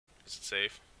Is it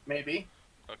safe? Maybe.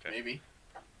 Okay. Maybe.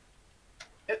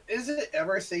 Is it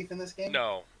ever safe in this game?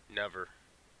 No, never.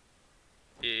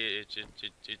 It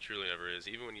truly never is.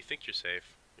 Even when you think you're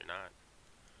safe, you're not.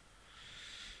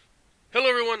 Hello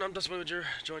everyone, I'm Dustmonger,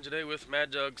 joined today with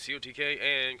Mad Doug, COTK,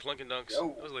 and Clunk and Dunks. Yo.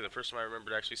 That was like the first time I remember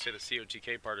to actually say the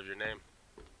COTK part of your name.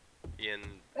 In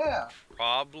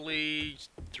probably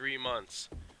 3 months.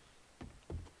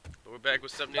 But we're back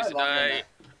with 7 Days to Die,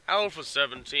 Alpha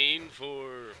 17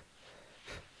 for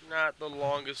not the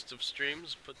longest of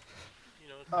streams, but you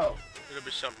know, it'll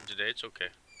be something today, it's okay.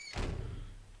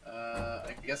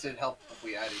 I guess it'd help if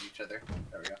we added each other.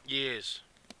 There we go. Yes.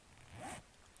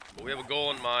 But we have a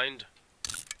goal in mind.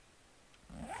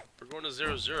 We're going to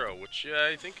 0-0, which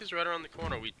I think is right around the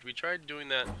corner. We tried doing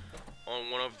that on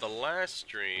one of the last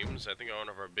streams. I think on one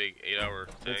of our big 8-hour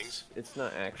things. It's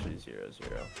not actually 0-0.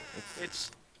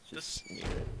 It's just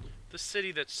the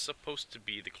city that's supposed to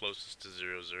be the closest to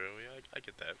 0-0. Yeah, I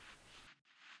get that.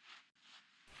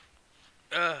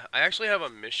 I actually have a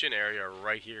mission area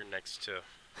right here next to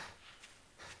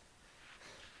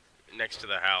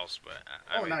the house, but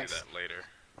I may do that later.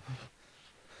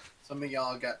 Some of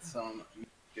y'all got some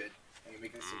good. I'm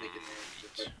making some bacon.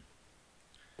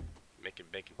 Making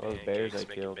bacon those pancakes. bears I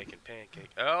Making killed. bacon pancake.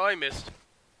 Oh, I missed.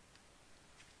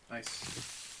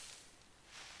 Nice.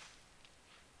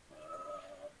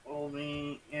 Roll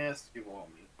me. Yes, you roll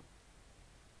me.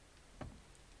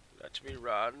 Let me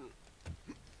run.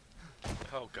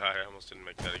 Oh god, I almost didn't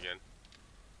make that again.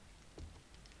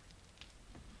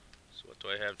 So what do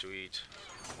I have to eat?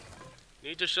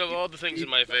 Need to shove all the things in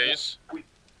my face.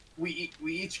 We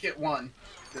each get one,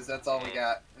 because that's all we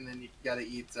got, and then you gotta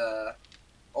eat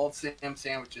Old Sam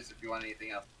sandwiches if you want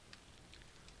anything else.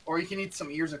 Or you can eat some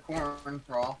ears of corn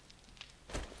raw.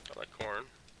 I like corn.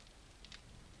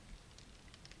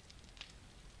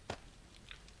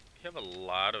 You have a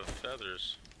lot of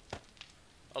feathers.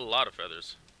 A lot of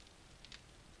feathers.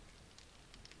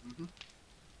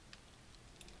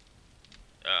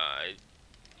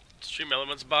 Stream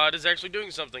Elements bot is actually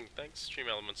doing something. Thanks, Stream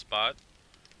Elements bot.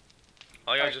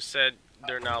 Like I just said,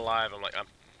 they're now live. I'm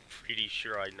pretty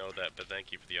sure I know that, but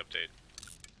thank you for the update.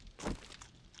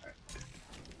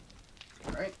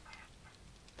 Alright.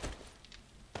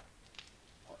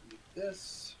 I'll eat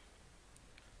this.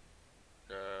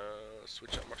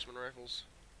 Switch out marksman rifles.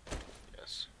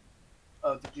 Yes.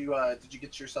 Oh, did you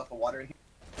get yourself a water in here?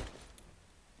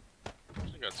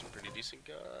 I got some pretty decent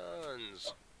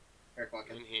guns. Here, come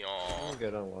on, in here. I'm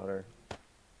good on water.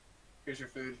 Here's your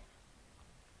food.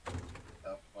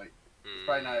 Oh, wait. It's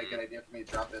probably not a good idea for me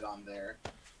to drop it on there.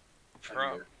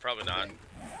 Probably not.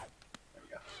 There we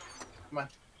go. Come on.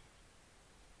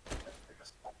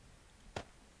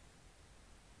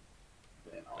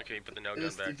 Okay, put the nail gun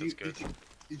back. That's good.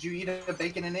 Did you eat a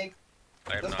bacon and egg?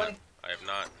 I have not. Funny? I have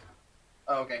not.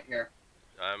 Oh, okay. Here.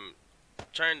 I'm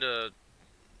trying to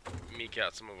meek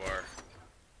out some of our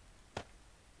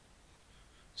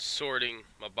sorting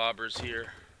my bobbers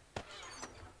here.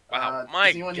 Wow,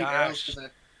 my gosh.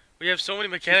 We have so many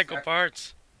mechanical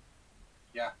parts.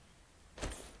 Yeah.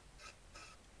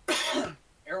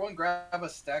 Everyone grab a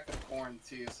stack of corn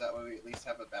too, so that way we at least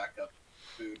have a backup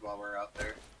food while we're out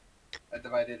there. I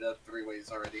divided it up 3 ways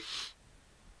already.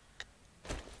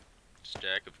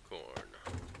 Stack of corn.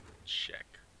 Check.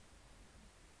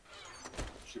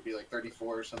 Should be like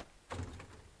 34 or something.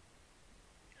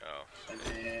 Oh. And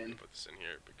then put this in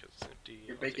here because it's empty.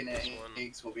 Your bacon and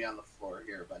eggs will be on the floor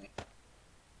here, buddy.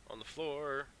 On the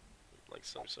floor, like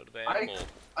some sort of animal.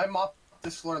 I mopped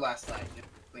this floor last night. It's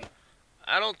clean.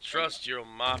 I don't trust your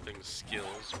mopping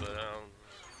skills,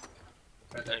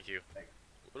 but thank you. Where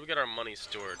do we got our money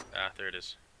stored? Ah, there it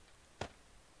is.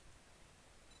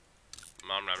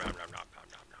 Nom nom nom nom nom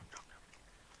nom nom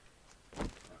nom.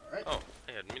 Alright. Oh,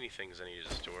 I had many things I needed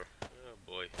to store. Oh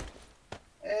boy.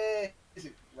 Hey,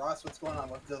 Ross, what's going on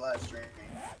with the live streaming?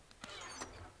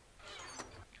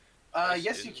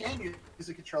 Yes, you can use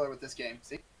a controller with this game.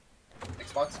 See,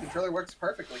 Xbox controller works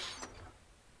perfectly.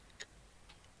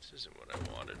 This isn't what I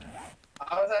wanted.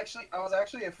 I was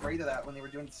actually afraid of that when they were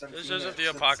doing 17. This isn't the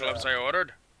apocalypse I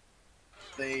ordered.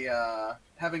 They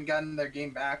haven't gotten their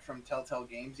game back from Telltale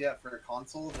Games yet for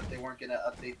console, but they weren't gonna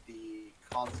update the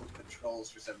console controls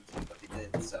for 17, but they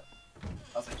did. So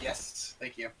I was like, yes,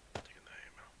 thank you.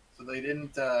 So they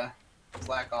didn't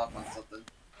slack off on something.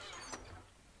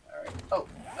 All right. Oh,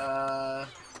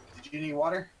 did you need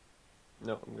water?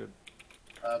 No, I'm good.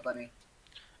 Bunny.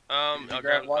 I'll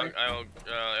grab water. I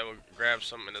will grab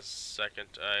some in a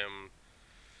second. I am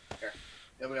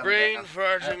brain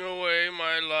farting away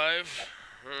my life.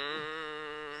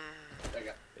 There you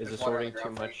go. Is the sorting too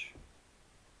much?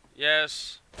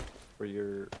 Yes. for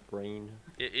your brain.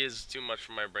 It is too much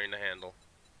for my brain to handle.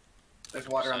 There's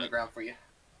water on the ground for you.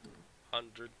 100%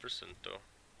 though.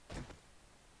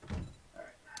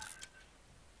 Alright.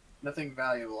 Nothing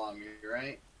valuable on you,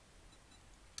 right?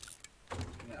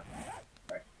 No.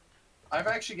 Alright. I've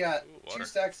actually got 2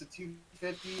 stacks of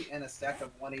 250 and a stack of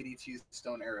 182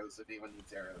 stone arrows if anyone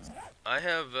needs arrows. I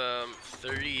have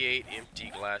 38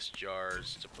 empty glass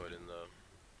jars to put in the...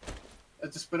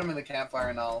 Just put them in the campfire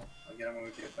and I'll get them when we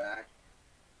get back.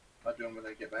 I'll do them when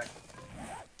I get back.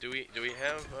 Do we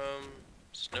have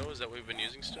snow? Is that what we've been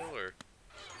using still, or?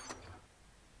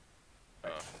 Oh.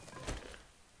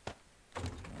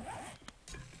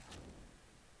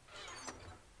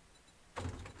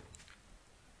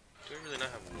 Do we really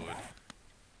not have wood?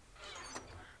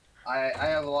 I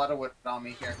have a lot of wood on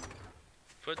me here.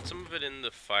 Put some of it in the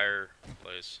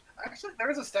fireplace. Actually,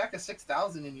 there's a stack of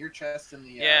 6,000 in your chest in the.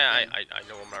 Yeah, I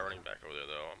know I'm not running back over there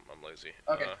though. I'm lazy.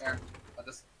 Okay, there. I'll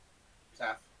just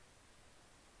half.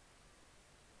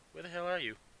 Where the hell are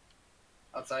you?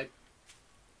 Outside.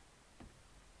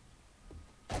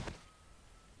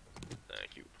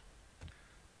 Thank you.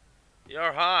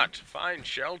 You're hot. Find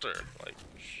shelter. Like,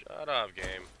 shut up,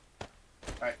 game.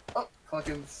 Alright. Oh,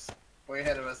 Clunkin's way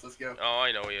ahead of us. Let's go. Oh,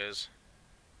 I know he is.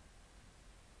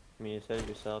 I mean, you said it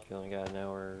yourself, you only got an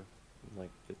hour, like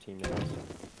 15 minutes.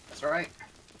 That's right.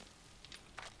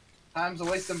 Time's a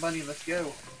wasting, buddy. Let's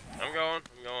go. I'm going.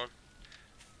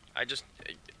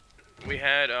 We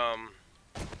had,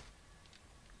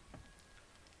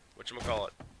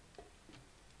 whatchamacallit?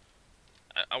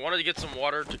 I wanted to get some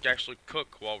water to actually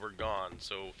cook while we're gone,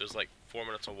 so there's like 4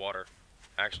 minutes of water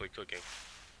actually cooking.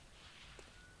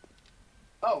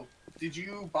 Oh, did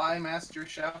you buy Master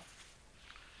Chef?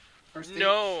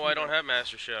 No, I don't have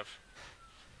Master Chef.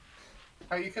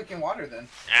 How are you cooking water then?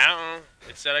 I don't know.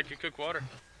 It said I could cook water.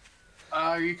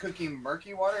 Are you cooking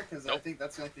murky water? Because nope. I think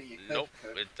that's the only thing you could nope.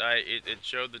 cook. It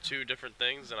showed the 2 different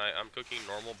things, and I'm cooking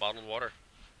normal bottled water.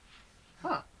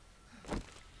 Huh.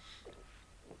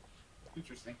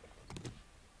 Interesting.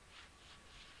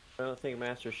 I don't think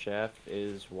Master Chef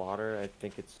is water. I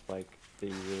think it's like the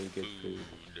really good food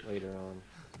later on.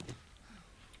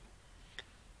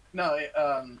 No,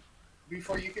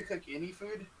 before you could cook any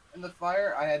food in the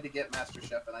fire, I had to get Master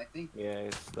Chef, and I think... Yeah,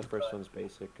 it's the first one's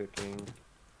basic cooking.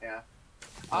 Yeah.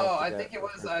 Oh, I think it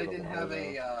was I didn't have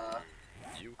a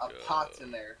pot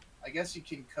in there. I guess you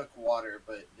can cook water,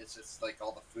 but it's just like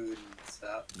all the food and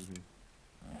stuff.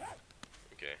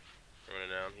 Okay, running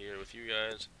down here with you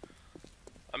guys.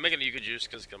 I'm making a yucca juice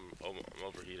because I'm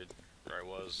overheated, or I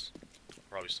was.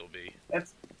 Probably still be.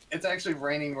 It's actually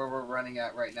raining where we're running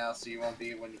at right now, so you won't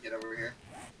be when you get over here.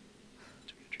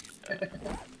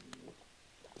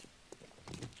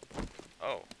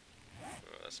 Oh,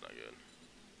 that's not good.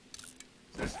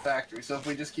 There's a factory, so if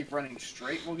we just keep running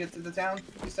straight, we'll get to the town,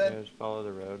 you said? Yeah, just follow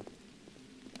the road.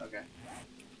 Okay.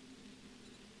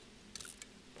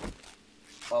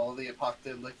 Follow the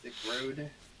apocalyptic road.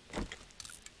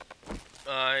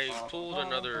 I pulled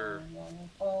another...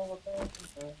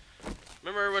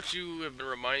 Remember what you have been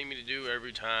reminding me to do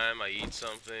every time I eat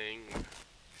something?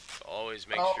 Always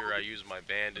make sure I use my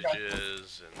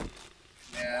bandages and...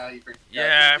 Yeah, you forgot.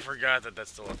 Yeah, I forgot that that's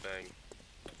still a thing.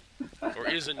 Or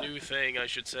is a new thing, I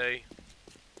should say.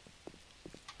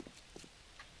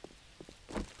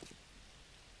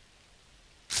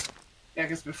 Yeah,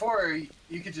 because before,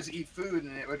 you could just eat food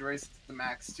and it would raise the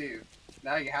max too.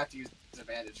 Now you have to use the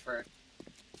bandage first.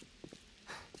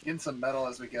 Getting some metal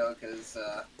as we go, because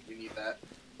we need that.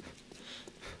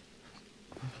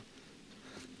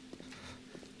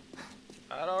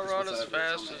 I don't run as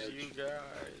fast as you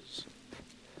guys.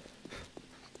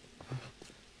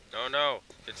 Oh no,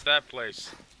 it's that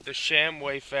place. The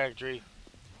Shamway factory.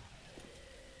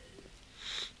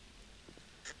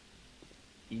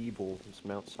 Evil is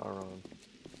Mount Sauron.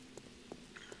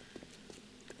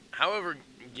 However,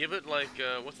 give it like,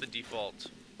 what's the default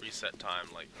reset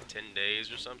time? Like 10 days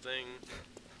or something?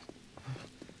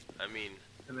 I mean,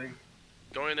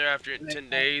 going there after 10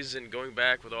 days and going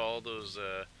back with all those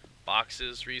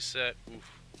boxes reset,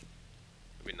 oof.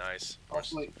 That'd be nice.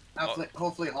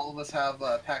 Hopefully all of us have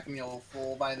a pack mule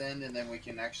full by then, and then we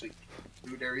can actually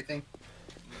loot everything.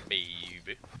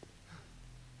 Maybe.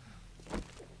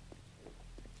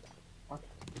 What?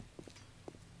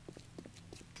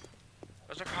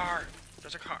 There's a car!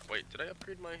 There's a car! Wait, did I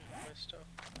upgrade my stuff?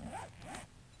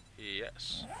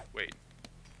 Yes. Wait.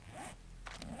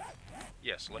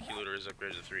 Yes, Lucky Looter is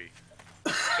upgraded to 3.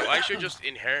 So I should just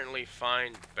inherently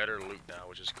find better loot now,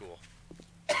 which is cool.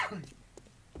 Because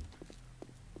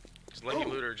Lucky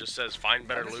Looter just says find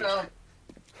better loot.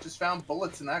 Just found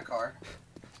bullets in that car.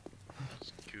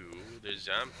 Good. there's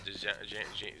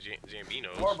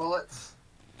Zambinos. More bullets.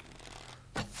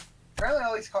 Apparently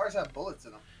all these cars have bullets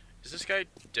in them. Is this guy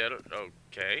dead?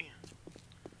 Okay.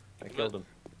 I killed him.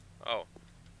 Oh.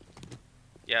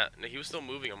 Yeah, no, he was still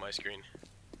moving on my screen.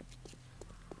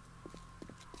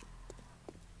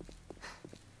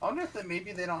 I wonder if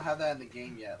maybe they don't have that in the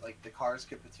game yet. Like, the cars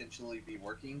could potentially be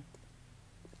working.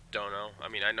 Don't know. I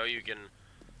mean, I know you can...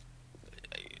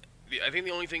 I think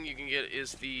the only thing you can get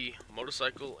is the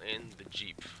motorcycle and the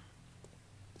Jeep.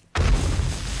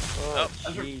 Oh,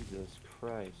 Jesus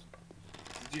Christ.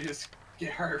 Did you just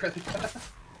get hurt really bad?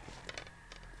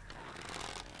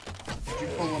 Did you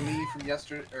pull a me from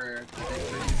yesterday, or the day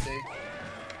previous day?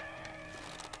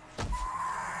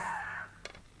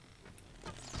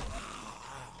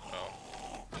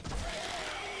 Oh.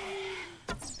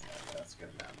 That's good,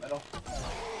 man. Metal.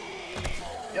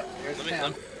 Yep, here's the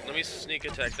town. Let me sneak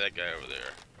attack that guy over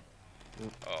there.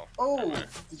 Oh. Oh,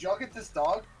 did y'all get this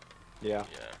dog? Yeah.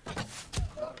 Yeah.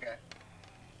 Okay.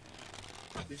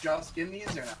 Did y'all skin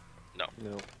these or not? No.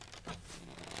 No.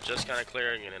 Just kind of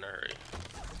clearing it in a hurry.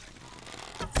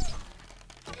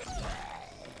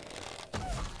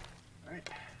 Alright.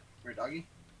 Where, doggy?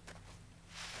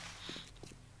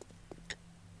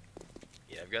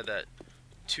 Yeah, I've got that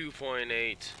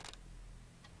 2.8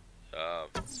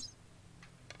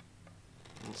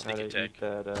 sneak attack.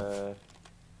 That,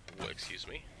 Oh, excuse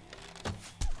me.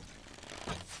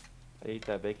 I eat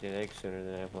that bacon and eggs sooner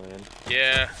than I planned.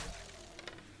 Yeah.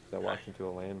 I walked into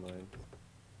a landmine.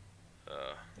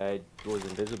 I I was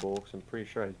invisible, because I'm pretty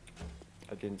sure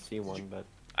I didn't see one, but...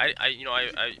 I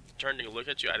turned to look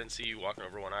at you. I didn't see you walking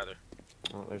over one either.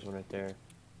 Oh, there's one right there.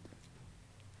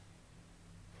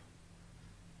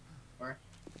 Where?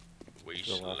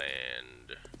 Wasteland.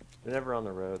 They're never on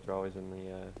the road. They're always in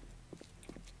the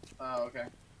Oh, okay.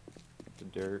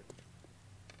 dirt.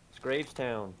 It's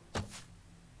Gravestown.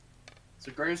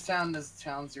 So Gravestown is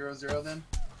town 00 then?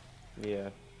 Yeah.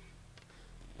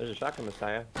 There's a shotgun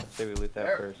Messiah. Let's say we loot that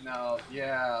There? first. No,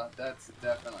 yeah, that's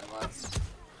definitely less.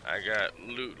 I got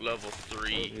loot level Oh,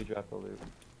 3. you drop a loot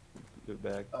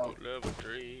bag. Oh, Loot level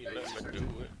 3. Yeah, Let you me search do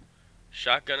it.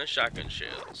 Shotgun and shotgun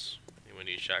shells. Anyone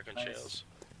need shotgun Nice. shells?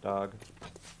 Dog.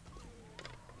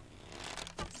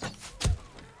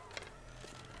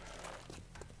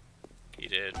 He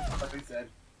did. like we said.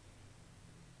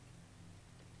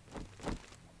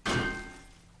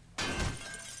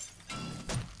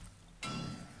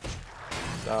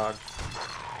 Dog.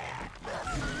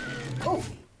 Oh!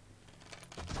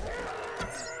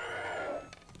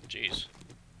 Jeez.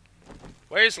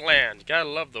 Wasteland. Gotta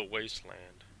love the wasteland.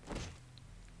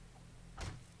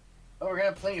 Oh, we're gonna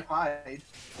have plenty of hide.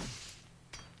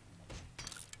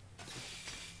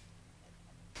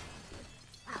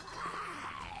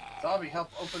 Zombie, help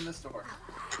open this door.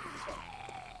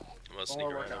 I'm gonna sneak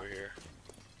around over here.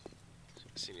 See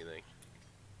if I see anything.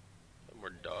 More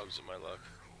dogs in my luck.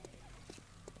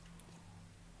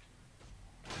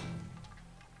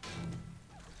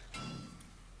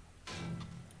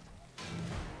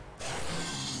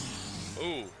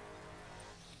 Ooh.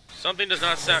 Something does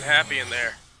not sound happy in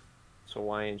there. It's a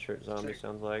Hawaiian shirt zombie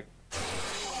sounds like.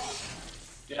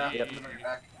 Yeah, Yep. I'm bring it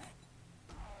back.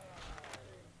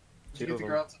 Did you Two get of the them.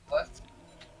 girl to the left?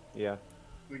 Yeah.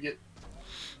 We get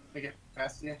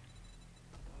past you.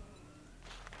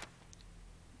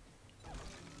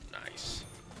 Nice.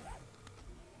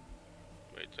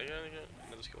 Wait, did I get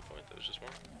another skill point? That was just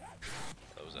one?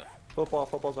 That was that.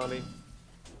 Football zombie.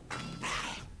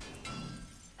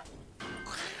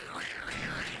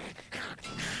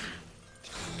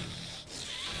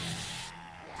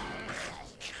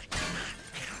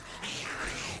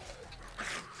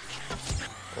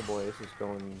 Oh boy, this is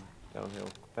going downhill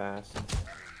fast.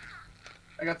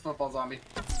 I got the football zombie.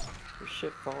 There's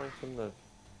shit falling from the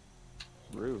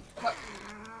roof. Where's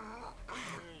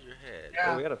your head?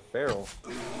 Yeah. Oh, we got a feral.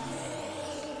 They're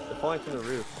falling from the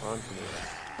roof onto me.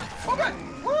 Oh god!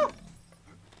 Woo!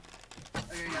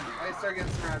 Okay, yeah. I start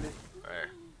getting surrounded.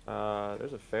 Alright,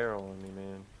 There's a feral on me,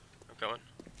 man. I'm coming.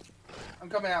 I'm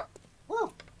coming out.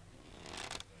 Woo!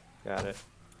 Got it.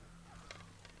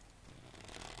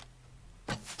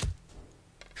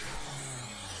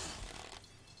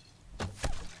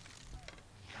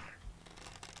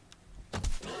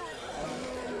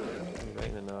 Right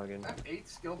in the noggin. I have 8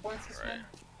 skill points this Alright. one.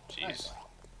 Jeez. Nice.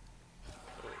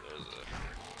 Oh, there's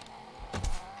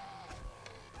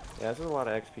Yeah, this is a lot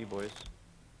of XP, boys.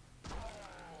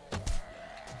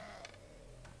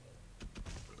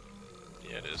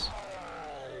 yeah, it is.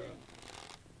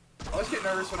 I always get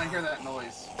nervous when I hear that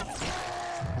noise.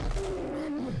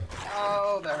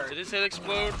 Oh, that hurt. Did his head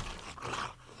explode?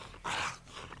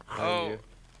 Behind Oh. you.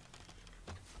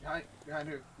 Behind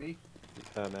who? Me?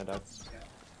 Mad Dog. Yeah.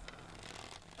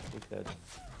 He's dead.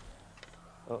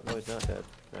 Oh, no, he's not dead.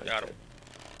 No, he's Got him. dead.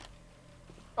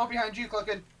 Oh, behind you,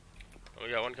 clicking. Oh,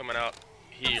 we got one coming out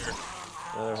here.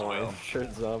 Another as Hawaiian well.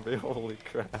 shirt zombie. Holy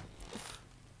crap.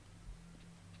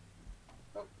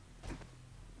 Oh.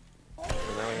 So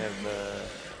now we have,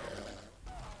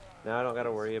 now I don't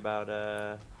gotta worry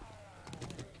about,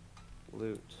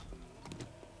 loot.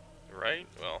 Right?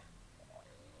 Well.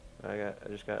 I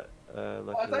just got, lucky.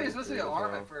 Oh, I thought he was level supposed to 3 be as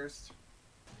alarm well. at first.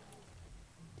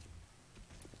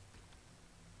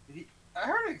 I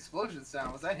heard an explosion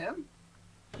sound. Was that him?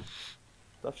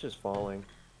 Stuff's just falling.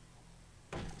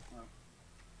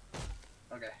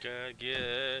 Okay. Gotta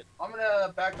get. I'm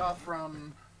gonna back off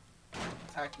from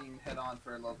attacking head on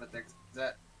for a little bit there. 'Cause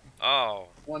that Oh,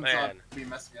 one man. zombie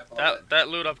messed me up a little bit. That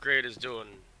loot upgrade is doing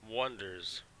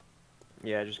wonders.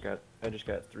 Yeah, I just got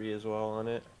 3 as well on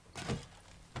it.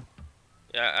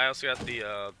 Yeah, I also got the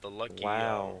lucky.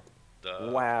 Wow.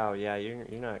 Wow, yeah, you're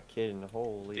not kidding.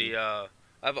 Holy.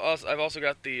 I've also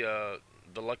got the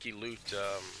lucky loot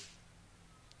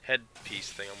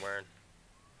headpiece thing I'm wearing.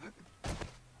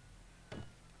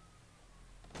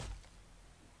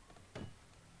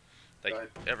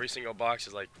 Like every single box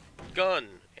is like gun,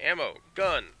 ammo,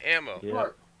 gun, ammo. Yeah.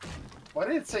 Why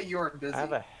did it say you were busy? I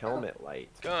have a helmet light.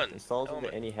 Gun. Installs helmet.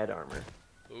 into any head armor.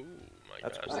 Ooh, my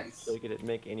That's gosh. cool. Nice. So you could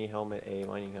make any helmet a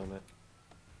mining helmet.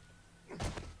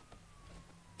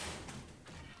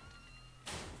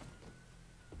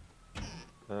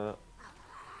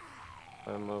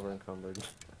 I'm over encumbered.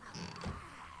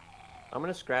 I'm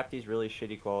gonna scrap these really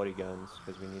shitty quality guns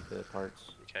because we need the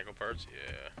parts. Mechanical parts,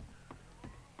 yeah.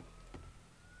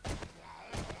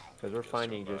 Because we're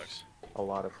finding just a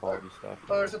lot of quality stuff.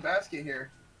 Oh, there's a basket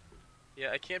here.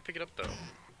 Yeah, I can't pick it up though.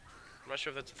 I'm not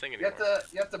sure if that's a thing You anymore.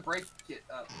 have to break it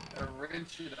up or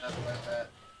wrench it up like that.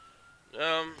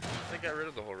 I think I got rid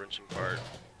of the whole wrenching part.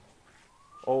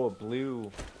 Oh, a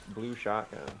blue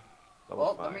shotgun. Level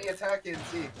Well, 5. let me attack it and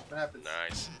see what happens.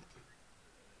 Nice.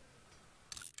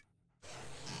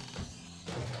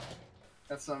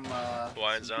 Got some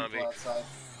Blind some people zombie. outside.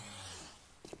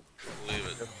 Believe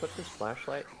it. Put this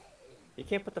flashlight. You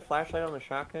can't put the flashlight on the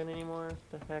shotgun anymore?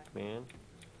 What the heck, man?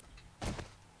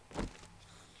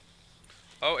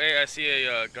 Oh, hey, I see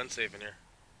a gun safe in here.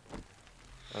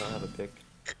 I don't have a pick.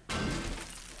 I'll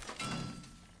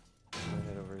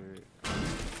head over here.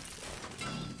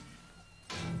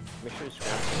 Make sure to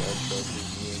scrap the lead trophies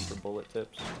you aim for bullet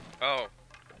tips. Oh,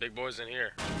 big boys in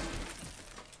here.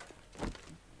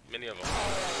 Many of them.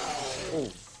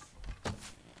 Oh!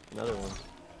 Another one.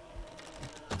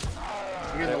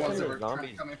 You're the ones that the were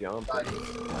zombies coming jump. from the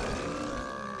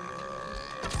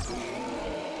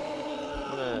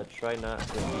I'm gonna try not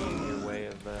to be in your way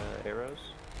of arrows.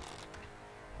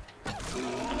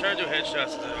 I'm trying to do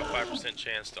headshots and I have a 5%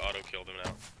 chance to auto kill them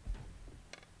now.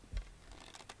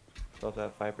 So if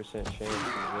that 5% chance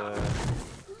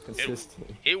is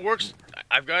consistent. It works.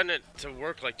 I've gotten it to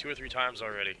work like 2 or 3 times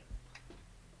already.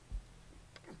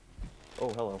 Oh,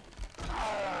 hello.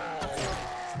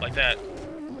 Like that.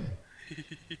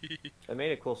 It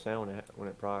made a cool sound when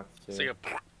it procced too. It's like a...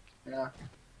 Yeah.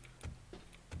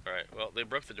 Alright, well, they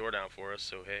broke the door down for us,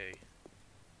 so hey.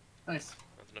 Nice.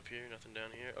 Nothing up here, nothing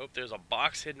down here. Oh, there's a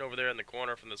box hidden over there in the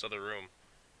corner from this other room.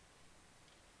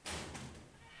 So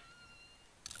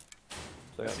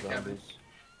I got That's a cabin. zombies.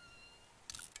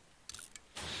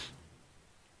 Okay.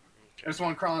 There's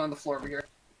one crawling on the floor over here.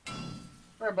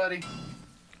 Where, buddy?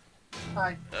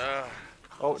 Hi.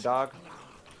 Oh, dog.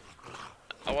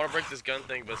 I want to break this gun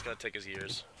thing, but it's gonna take us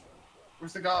years.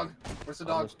 Where's the dog? Where's the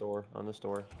dog? On the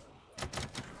store.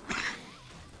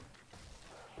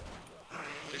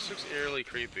 This looks eerily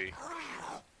creepy.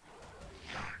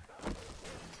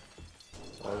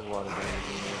 So there's a lot of zombies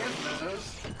in there.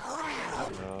 Those.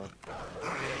 No.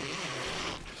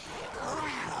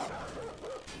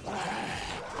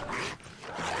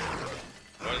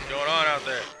 What is going on out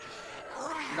there?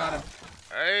 Got him.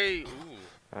 Hey,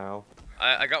 ooh. Ow.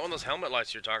 I got one of those helmet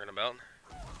lights you're talking about.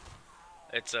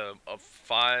 It's a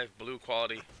 5 blue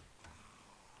quality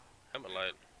helmet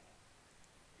light.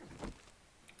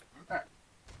 Alright.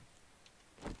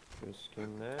 Go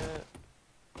skin that.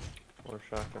 More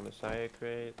shotgun messiah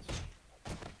crates.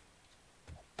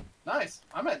 Nice.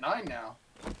 I'm at 9 now.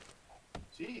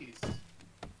 Jeez.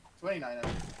 29 of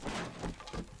them.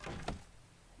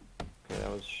 Okay,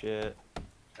 that was shit.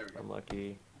 There we go.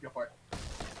 Unlucky. Go for it.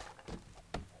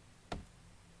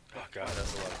 Oh god,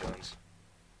 that's a lot of guns.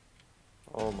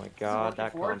 Oh my Is god, it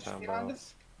that working forge compound behind bow.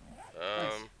 us?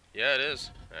 Nice. Yeah, it is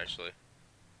actually.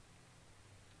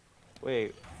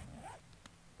 Wait.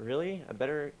 Really? A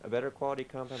better quality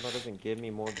compound bow doesn't give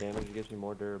me more damage, it gives me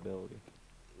more durability.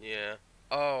 Yeah.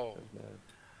 Oh. That's bad.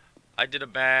 I did a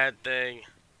bad thing.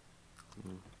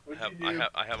 What'd you do?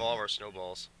 I have all of our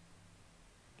snowballs.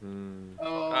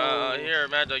 Oh. Here,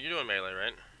 Mad Dog, you're doing melee,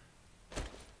 right?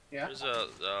 Yeah. Here's a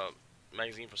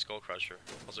magazine for Skull Crusher.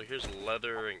 Also, here's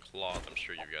leather and cloth. I'm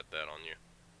sure you've got that on you.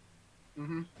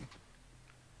 Mm-hmm.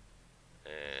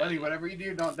 And Buddy, whatever you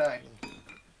do, don't die.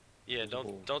 yeah,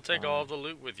 don't take all of the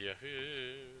loot with you.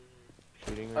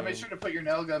 Shooting I made sure to put your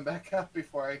nail gun back up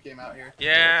before I came out here.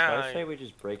 Yeah. I say we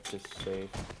just break this safe.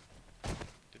 Do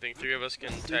you think 3 of us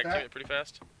can Let's do tag team that. it pretty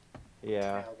fast?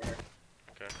 Yeah.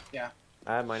 Okay. Yeah.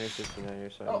 I have minus 69 here,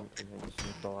 so I'm just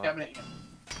gonna go out. Cabinet.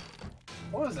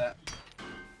 What was that?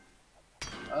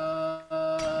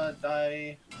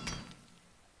 Die.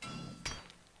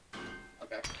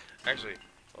 Okay. Actually,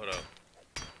 hold up.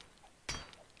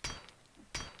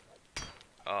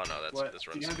 Oh no, What? this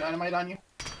Do runs. you have dynamite on you?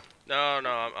 No,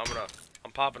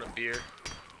 I'm popping a beer.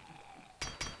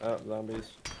 Oh,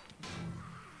 zombies.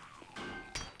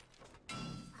 Do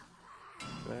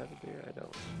I have a beer? I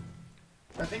don't.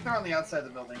 I think they're on the outside of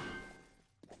the building.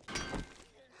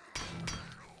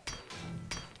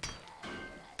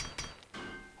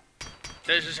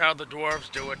 This is how the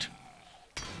dwarves do it.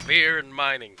 Beer and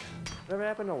mining. Whatever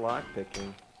happened to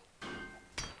lockpicking?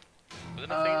 Was it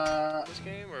a thing in this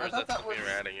game, or I is thought that that something was- you're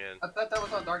adding in? I thought that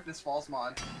was on Darkness Falls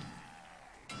mod.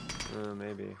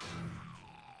 Maybe.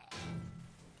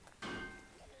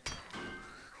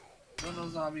 No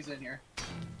zombies in here.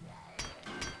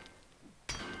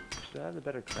 Should I have the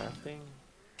better crafting?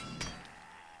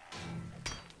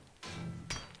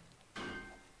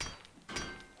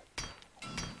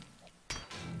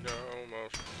 No,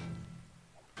 almost.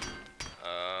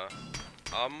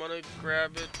 I'm gonna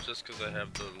grab it just because I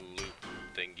have the loot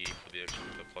thingy for the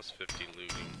plus 50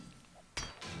 looting.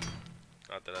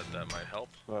 Not that might help.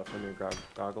 What, from your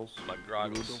goggles? My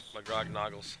groggles. Noodles? My grog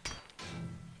noggles.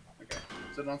 Okay.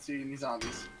 So don't see any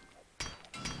zombies.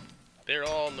 They're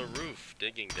all on the roof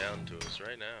digging down to us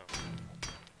right now.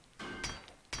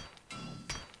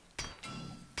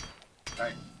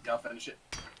 Alright, y'all finish it.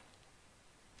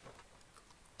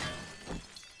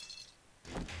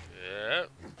 Yeah.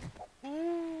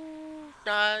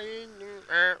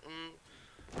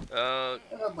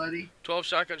 Hello, buddy. 12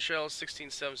 shotgun shells, 16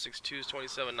 7.62s,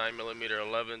 27 9mm,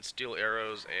 11 steel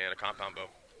arrows, and a compound bow.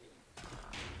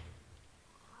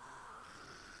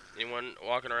 Anyone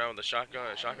walking around with a shotgun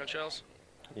and shotgun shells?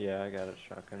 Yeah, I got a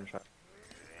shotgun.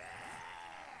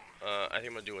 I think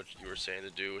I'm gonna do what you were saying to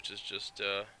do, which is just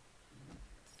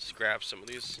scrap some of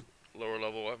these lower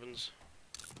level weapons.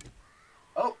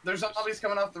 Oh, there's zombies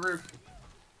coming off the roof.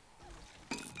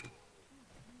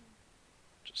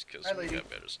 Just because Hi, we lady. got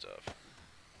better stuff.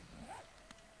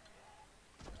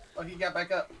 Oh, he got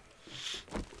back up.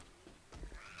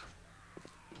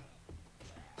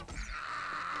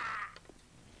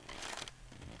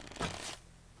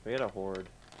 We had a horde.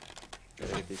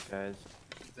 Gotta get these guys.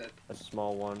 Is it? A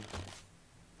small one.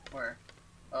 Where?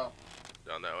 Oh.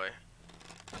 Down that way.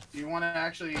 Do you want to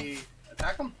actually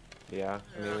attack them? Yeah,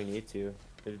 I mean we need to.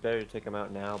 It's better to take them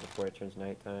out now before it turns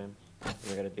nighttime. And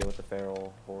we gotta deal with the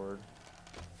feral horde.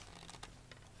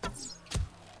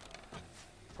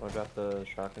 What about the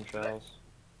shotgun shells?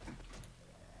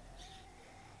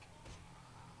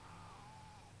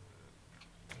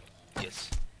 Yes.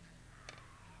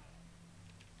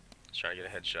 Let's try to get a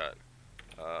headshot.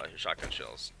 Your shotgun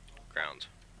shells. Ground.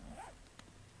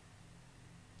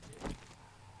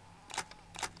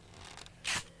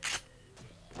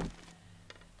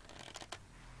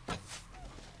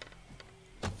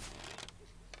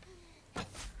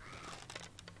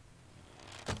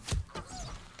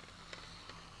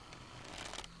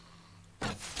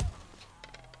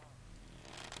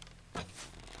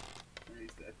 Where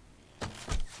is that?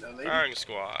 No lady? Firing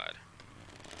squad.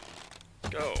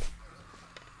 Go.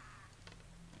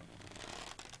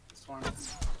 This one.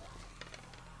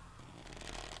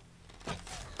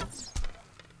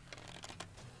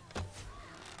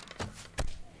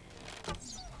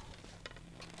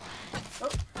 Oh.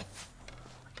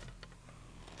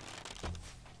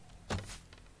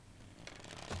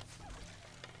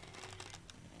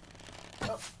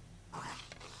 Oh.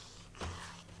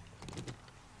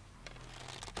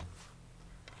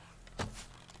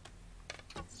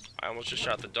 I almost just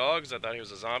shot the dogs. I thought he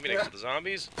was a zombie next to the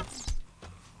zombies.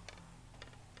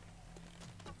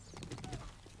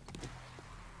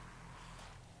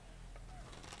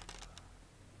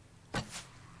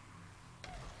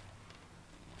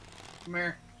 Come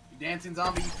here, you dancing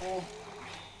zombie, you fool.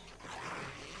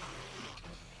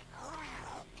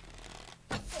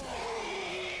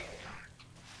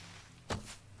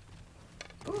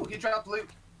 he dropped loot.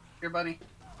 Here, buddy.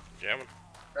 Yeah, man.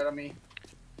 Right on me.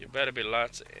 You better be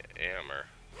lots of ammo.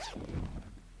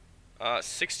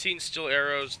 16 steel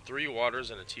arrows, 3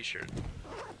 waters, and a t-shirt.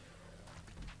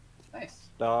 Nice.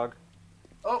 Dog.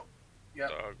 Oh, yeah.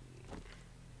 Dog.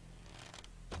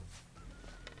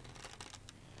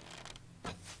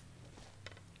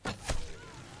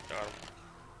 Got him.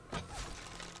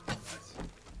 Nice.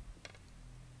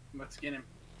 Let's skin him.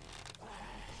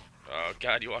 Oh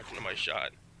god, you walked into my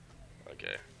shot.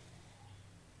 Okay.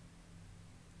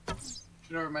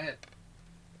 Shoot over my head.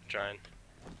 Trying.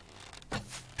 Let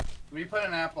me put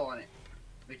an apple on it.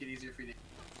 Make it easier for you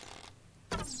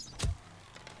to...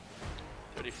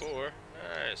 34.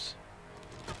 Nice.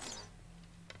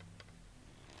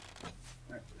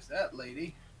 Alright, there's that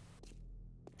lady.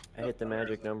 I hit the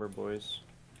magic number, boys.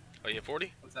 Oh, you hit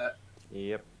 40? What's that?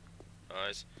 Yep.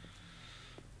 Nice.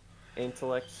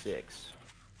 Intellect 6.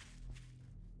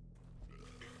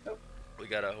 We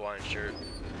got a Hawaiian shirt.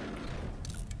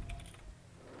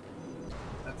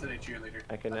 That's a cheerleader.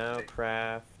 I can now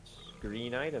craft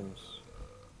green items.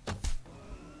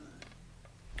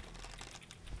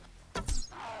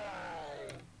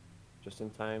 Just in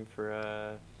time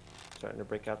for starting to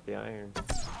break out the iron.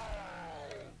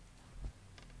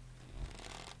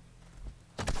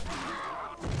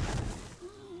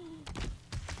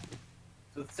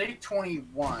 So it's day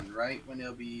 21, right? When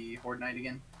it'll be Horde night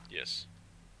again? Yes.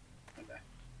 Okay.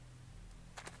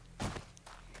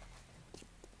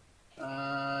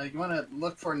 You want to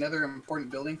look for another important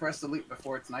building for us to loot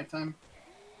before it's nighttime?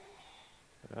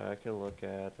 I can look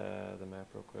at the map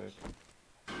real quick.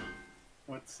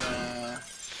 What's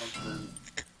something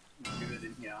good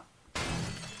in here?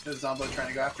 There's a zombie trying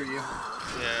to go after you. Yeah,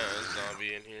 there's a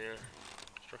zombie in here.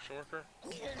 Construction worker?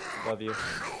 Love you.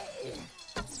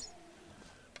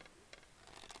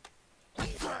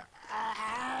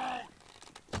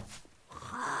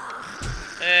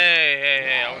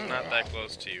 Hey, I was not that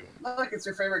close to you. Look, it's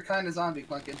your favorite kind of zombie,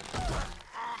 Clunkin.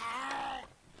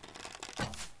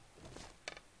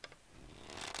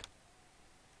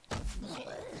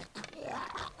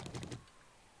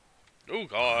 Oh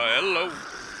god, hello.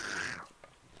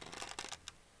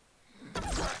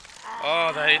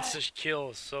 Oh, that instant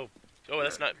kill is so... Oh,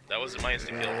 that's not... That wasn't my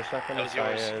instant kill. That was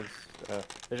yours.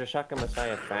 There's a Shotgun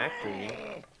Messiah factory.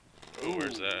 Ooh,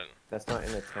 where's that? That's not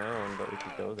in the town, but we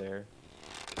could go there.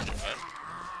 What?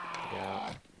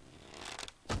 Yeah.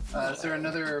 Is there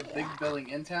another big building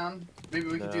in town? Maybe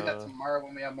we could do that tomorrow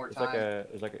when we have more time.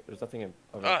 There's nothing of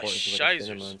importance like a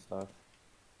cinema and stuff.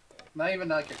 Not even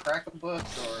like a crackle book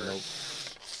or...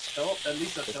 Nope. At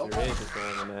least a If pill there book? is, it's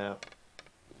on the map.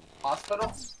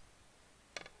 Hospital?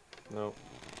 Nope.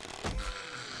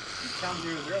 Town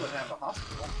 00 would have a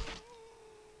hospital.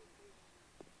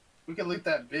 We could loot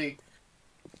that big.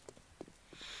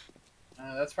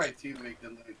 That's probably too big to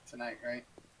loot tonight, right?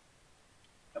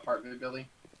 Apartment building.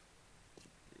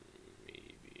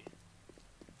 Maybe.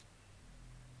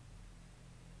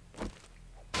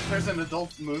 There's an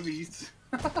adult movies.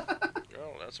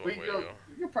 Oh, that's one way to go.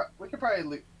 We could probably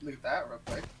loot that real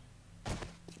quick.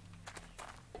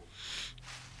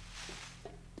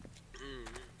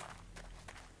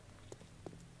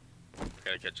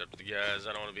 Gotta catch up to the guys.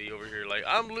 I don't want to be over here like,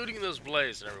 I'm looting this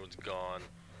place and everyone's gone.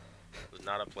 There's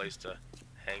not a place to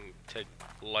take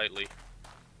lightly. Is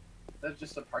that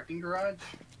just a parking garage?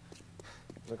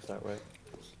 Looks that way.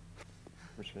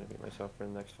 I'm just gonna beat myself for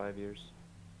the next 5 years.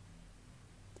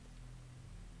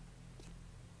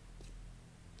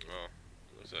 Oh,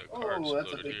 looks like cards Oh,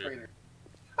 that's a loaded big here. crater.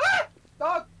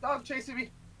 Ah! Dog chasing me.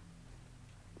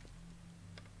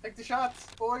 Take the shots,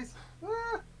 boys.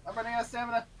 Ah! I'm running out of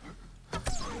stamina.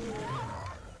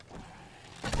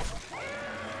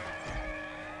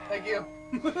 Thank you.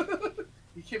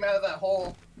 You came out of that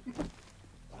hole.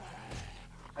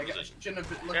 Shouldn't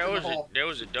have looked in the hole. There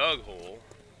was a dog hole.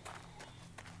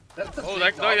 That's a Oh,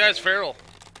 big no, dog. that's feral.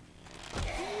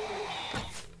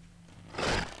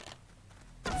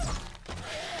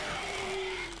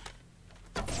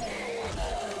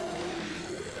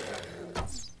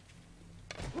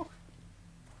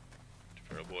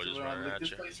 Feral boy just running Loot at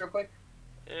this you. place real quick?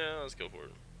 Yeah, let's go for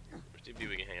it. Maybe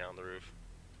we can hang out on the roof.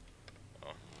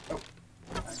 Oh.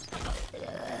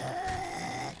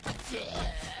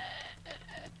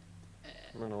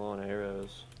 I'm running low on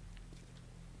arrows.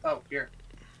 Oh, here.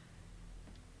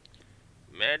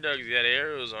 Mad Dog's got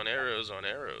arrows on arrows on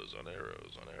arrows on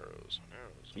arrows on arrows on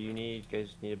arrows. Do you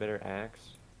guys need a better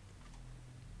axe?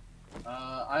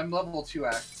 I'm level 2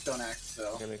 axe, stone axe,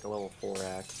 so I'm gonna make a level 4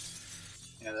 axe.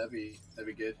 yeah, that'd be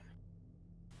good.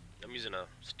 I'm using a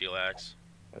steel axe.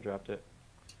 I dropped it.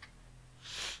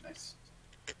 Nice.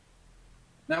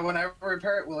 Now, when I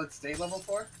repair it, will it stay level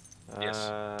 4?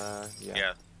 Yes. Yeah.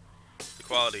 Yeah. The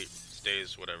quality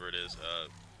stays whatever it is.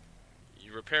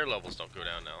 Your repair levels don't go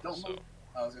down now. Don't so. move.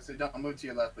 I was gonna say don't move to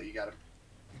your left, but you got him.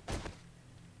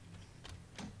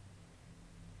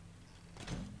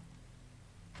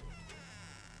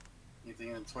 Anything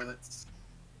in the toilets?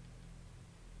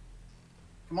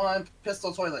 Come on,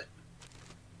 pistol toilet.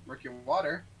 Work your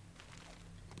water.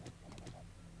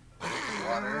 Work your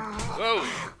water. Whoa!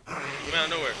 Came out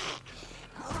of nowhere.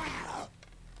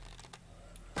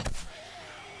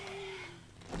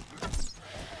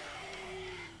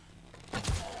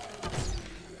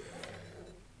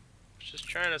 Just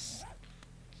trying to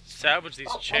salvage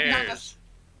these chairs.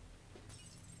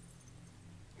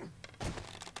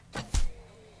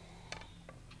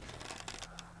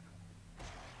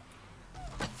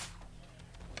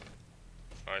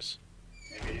 Nice.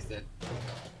 Maybe he's dead.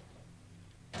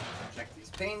 Check these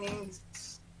paintings.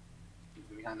 Who's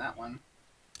behind that one?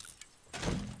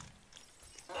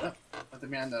 Oh, nothing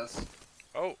behind those.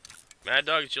 Oh, Mad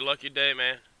Dog, it's your lucky day,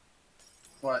 man.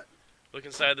 What? Look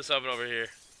inside this oven over here.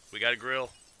 We got a grill.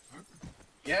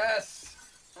 Yes!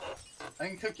 I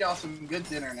can cook y'all some good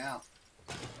dinner now.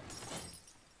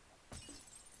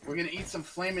 We're gonna eat some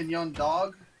flamin' young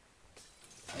dog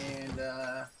and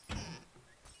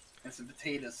some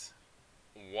potatoes.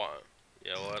 What?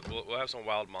 Yeah, we'll have some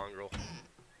wild mongrel.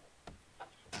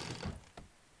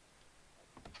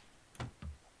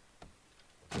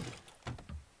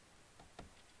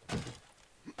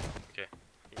 Okay,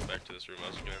 go back to this room I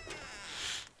was looking at.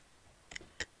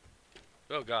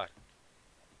 Oh God.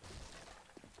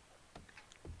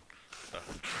 Oh,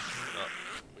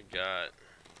 we got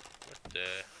what the?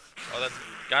 Oh, that's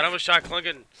God! I almost shot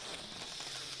Clunkin.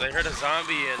 They heard a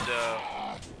zombie and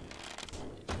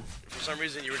for some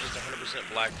reason you were just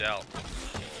 100% blacked out.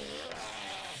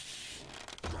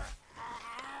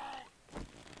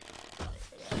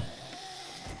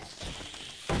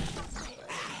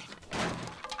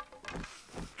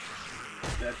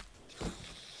 Dead.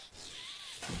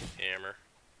 Hammer.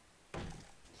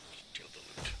 Steal the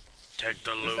loot. Take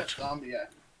the Where's loot. that zombie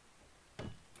at?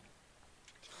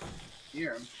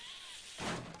 Hear him.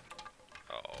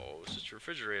 Oh, it's just a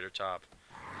refrigerator top.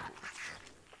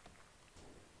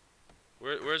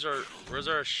 Where's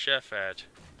our chef at?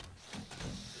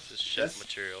 This is chef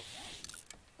material.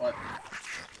 What?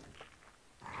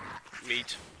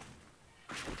 Meat.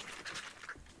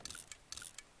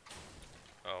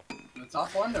 Oh, The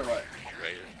top one or what?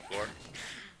 right here. Floor.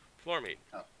 Floor meat.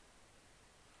 Oh.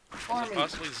 Is it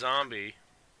possibly zombie?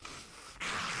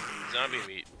 Zombie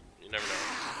meat. You never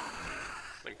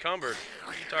know. Encumbered.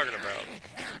 What are you talking about?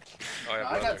 Oh,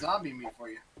 I got zombie meat for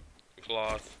you.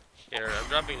 Cloth. Here, I'm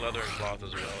dropping leather and cloth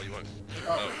as well. You want?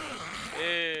 Oh.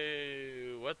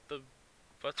 Ew, what was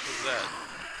that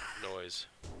noise?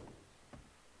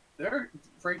 They're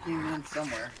breaking in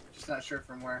somewhere. Just not sure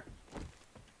from where.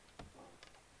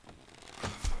 Oh,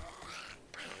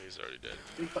 he's already dead.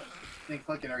 I think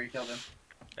Clickin already killed him.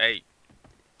 Hey,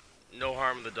 no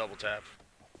harm in the double tap.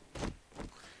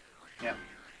 Yeah.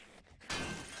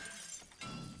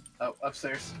 Oh,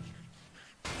 upstairs.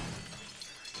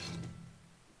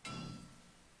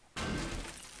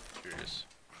 Curious.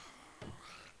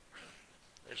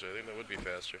 Actually, I think that would be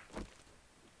faster.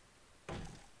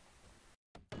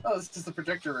 Oh, this is the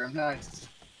projector room. Nice.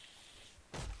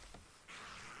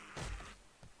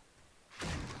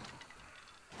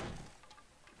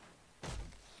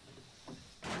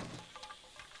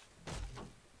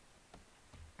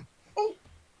 Oh,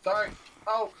 sorry.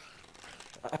 Oh.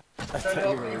 I thought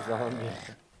you were a zombie.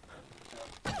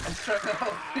 I'm trying to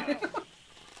help you.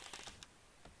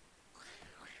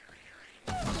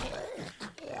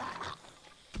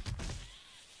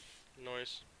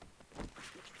 Noise.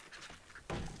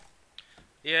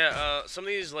 Yeah, some of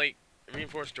these, like,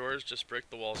 reinforced doors just break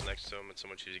the walls next to them. It's so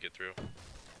much easier to get through.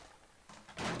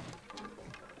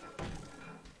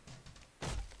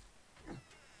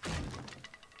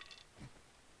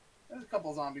 There's a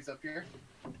couple zombies up here.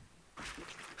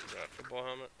 Is that a football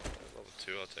helmet? Level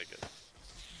 2, I'll take it.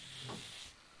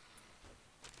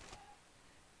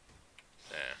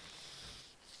 Nah.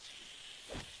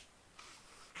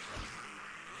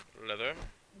 Leather.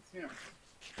 Let's see him.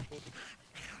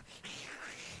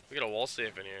 We got a wall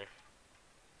safe in here.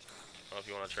 I don't know if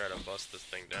you want to try to bust this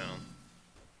thing down.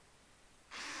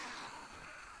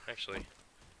 Actually,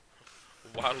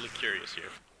 wildly curious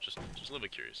here. Just a little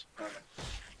bit curious. Okay.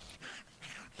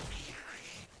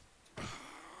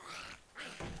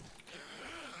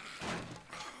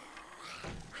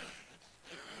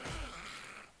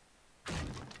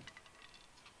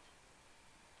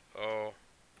 Oh.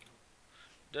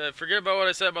 Forget about what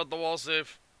I said about the wall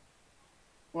safe.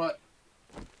 What?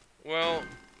 Well,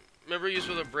 remember you used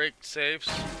to break safes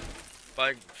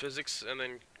by physics and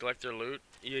then collect their loot?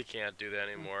 You can't do that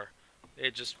anymore.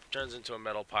 It just turns into a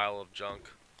metal pile of junk.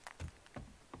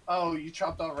 Oh, you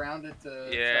chopped all around it to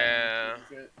Yeah.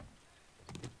 try and it.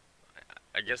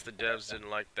 I guess the devs didn't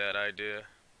like that idea.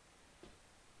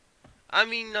 I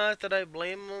mean, not that I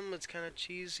blame them, it's kind of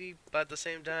cheesy, but at the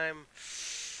same time,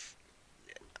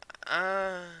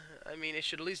 I mean, it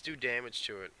should at least do damage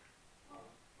to it.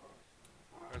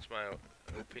 That's my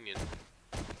opinion.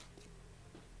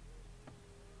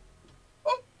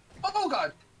 Oh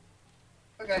god!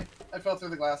 Okay, I fell through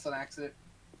the glass on accident.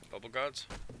 Bubble gods?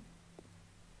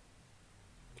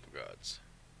 Bubble gods.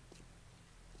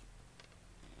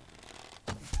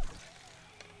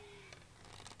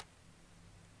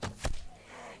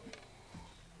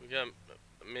 We got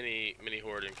a mini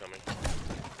horde incoming.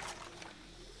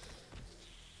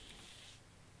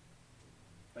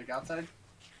 Like outside?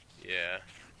 Yeah.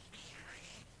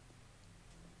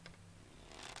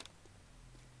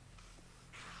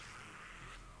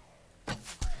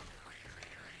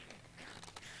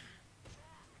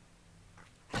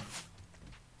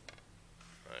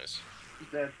 Nice. He's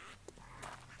dead.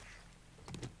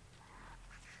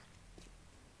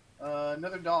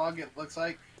 Another dog, it looks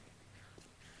like.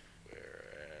 Where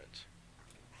at?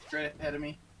 Straight ahead of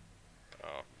me.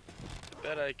 Oh.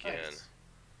 Bet I can. Nice.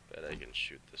 Bet I can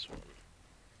shoot this one.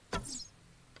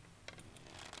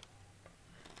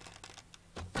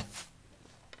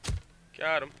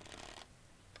 Got him.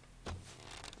 But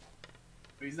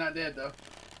he's not dead, though.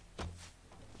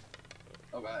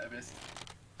 Oh god, I missed.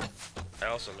 I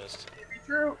also missed.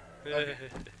 True. Okay.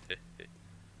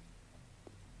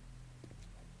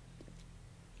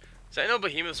 So I know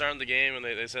behemoths aren't in the game, and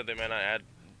they said they might not add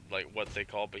like what they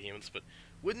call behemoths, but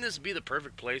wouldn't this be the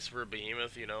perfect place for a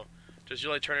behemoth? You know, just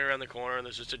you're like turning around the corner and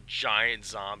there's just a giant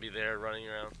zombie there running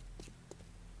around.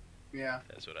 Yeah.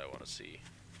 That's what I want to see.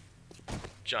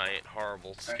 Giant,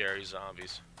 horrible, scary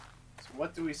zombies. So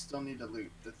what do we still need to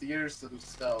loot? The theaters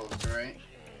themselves, right?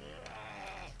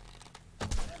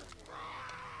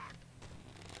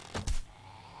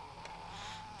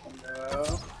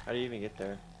 No. How do you even get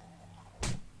there?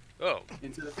 Oh.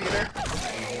 Into the theater.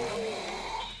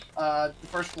 The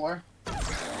first floor.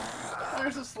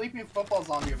 There's a sleeping football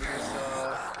zombie over here,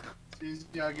 so as soon as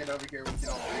y'all get over here, we can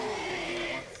all three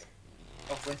at once.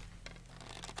 Hopefully.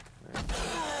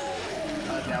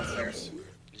 Downstairs.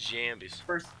 Jambies.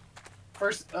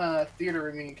 First theater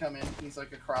room you can come in. He's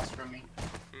like across from me.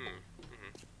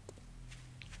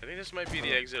 I think this might be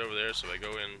the exit over there, so if I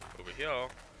go in over here,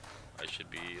 I should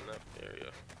be in that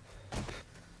area.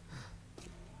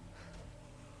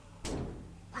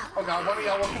 Oh god, one of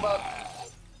y'all woke him up.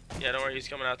 Yeah, don't worry, he's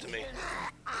coming out to me.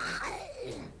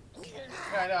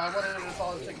 Yeah, I know, I wanted us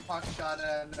all to take a pot shot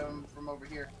at him from over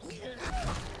here.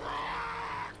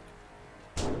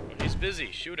 He's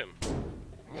busy, shoot him.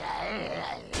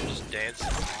 Just dancing,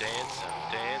 dancing,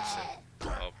 dancing.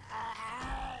 Oh.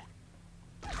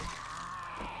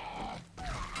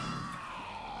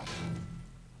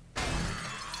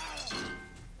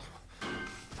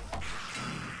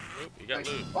 Oop, you got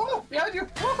loot. Oh, behind you!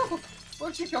 Woo!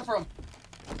 Where'd she come from?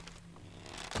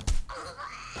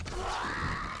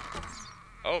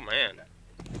 Oh man,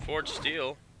 forged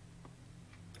steel.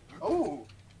 Oh,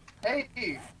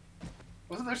 hey!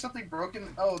 Wasn't there something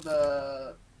broken? Oh,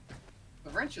 the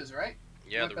wrenches, right?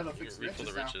 Yeah, you might be able to fix refill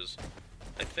the now. wrenches.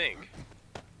 I think.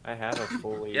 I have a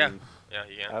fully. Yeah, you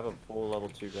I can. have a full level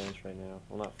 2 wrench right now.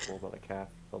 Well, not full, but like half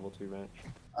level 2 wrench.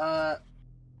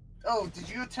 Oh, did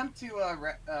you attempt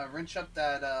to wrench up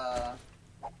that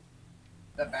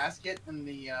that basket in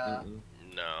the?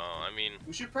 No, I mean.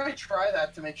 We should probably try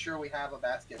that to make sure we have a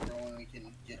basket for when we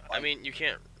can get. I mean, you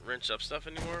can't wrench up stuff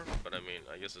anymore, but I mean,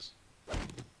 I guess it's.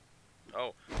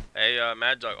 Oh, hey,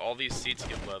 Mad Dog, all these seats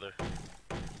give leather.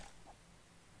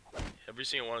 Every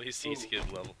single one of these seats give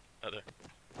leather.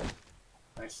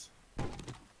 Nice. I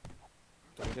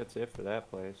think that's it for that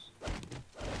place.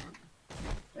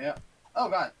 Yeah. Oh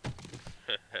god.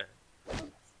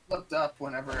 Looked up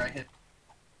whenever I hit.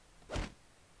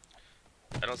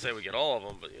 I don't say we get all of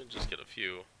them, but you just get a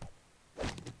few.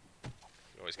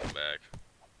 You always come back.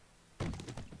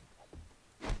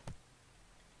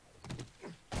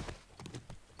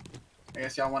 I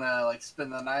guess y'all want to like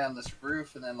spend the night on this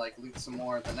roof and then like loot some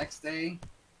more the next day.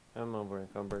 I'm over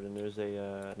encumbered, and there's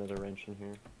a another wrench in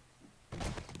here.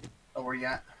 Oh, where you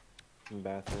at? In the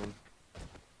bathroom.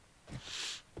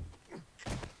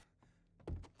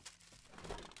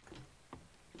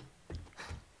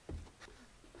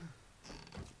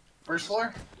 First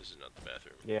floor? This is not the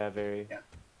bathroom. Yeah, very. Yeah.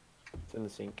 It's in the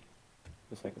sink.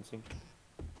 The second sink.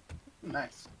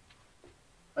 Nice.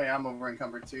 Oh yeah, I'm over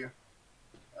encumbered too.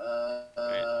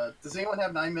 Right. Does anyone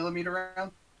have 9mm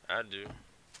around? I do.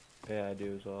 Yeah, I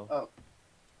do as well. Oh,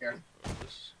 here.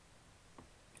 This,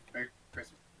 Merry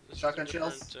Christmas. this is Shotgun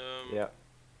different, shells? Yeah.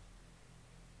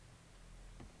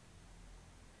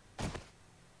 Uh,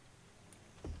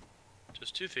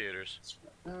 Just 2 theaters.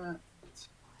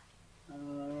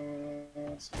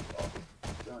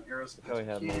 Arrows Look how we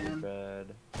have moldy bread.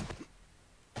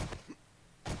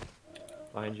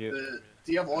 Behind you.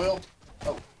 Do you have oil?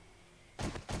 Oh.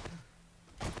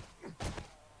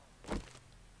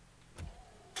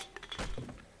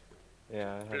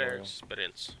 Yeah, I have Player oil.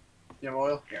 experience. You have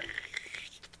oil? Here.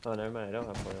 Oh, never mind. I don't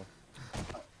have oil.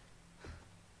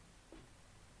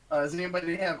 Does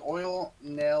anybody have oil,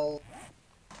 nail?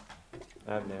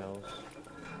 I have nails.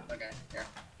 Okay, here.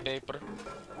 Paper.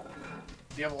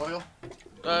 Do you have oil?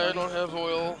 I don't have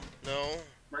oil. No.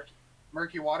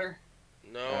 Murky water?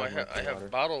 No, I I have have water.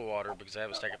 bottled water because I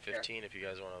have a stack of Okay. 15 if you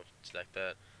guys want to stack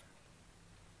that.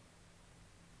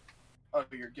 Oh,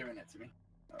 you're giving it to me.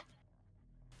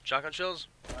 Shotgun shells?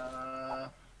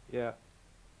 Yeah.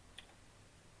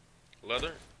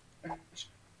 Leather?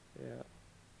 Yeah.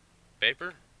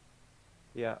 Paper?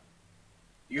 Yeah.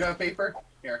 You have paper?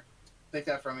 Here. Take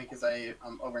that from me because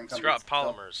I'm over encumbered. Scrap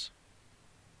polymers.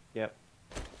 Yep.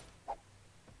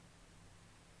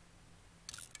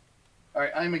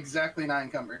 Alright, I'm exactly not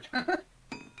encumbered.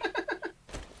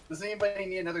 Does anybody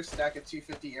need another stack of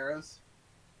 250 arrows?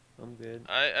 I'm good.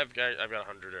 I've got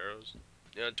 100 arrows.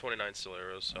 Yeah, 29 still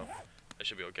arrows, so I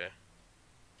should be okay.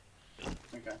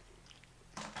 Okay.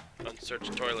 Search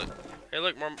the toilet. Hey,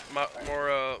 look, more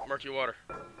murky water.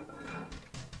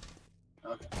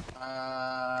 Okay.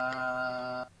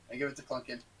 I give it to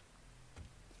Clunkin.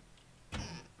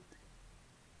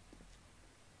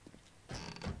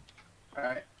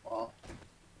 Alright, well.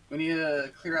 We need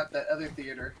to clear out that other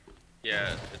theater.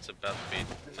 Yeah, it's about to be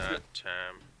that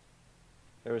time.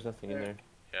 There was nothing in there.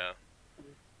 Yeah.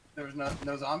 There was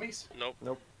no zombies? Nope.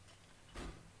 Nope.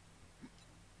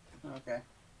 Okay.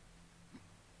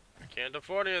 I can't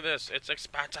afford any of this. It's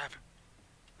expensive.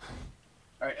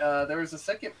 Alright, there was a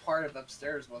second part of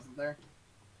upstairs, wasn't there?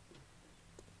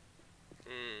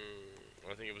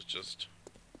 I think it was just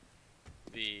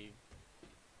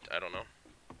I don't know.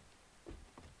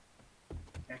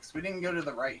 Yeah, 'cause we didn't go to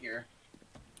the right here.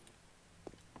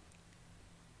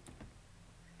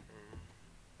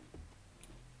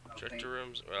 Check the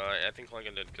rooms. Well, I think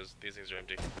Lincoln did because these things are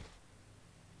empty.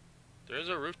 There is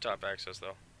a rooftop access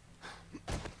though.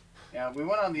 Yeah, we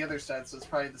went on the other side, so it's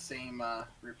probably the same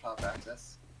rooftop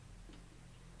access.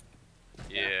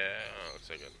 Yeah, looks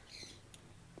like it.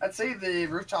 I'd say the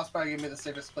rooftop's probably gonna be the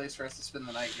safest place for us to spend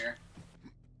the night here.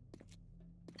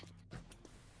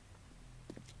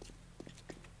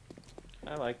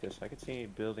 I like this. I could see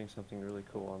building something really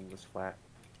cool on this flat.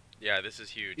 Yeah, this is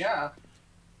huge. Yeah.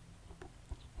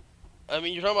 I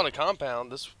mean, you're talking about a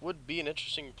compound. This would be an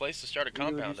interesting place to start a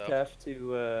compound We would just up. have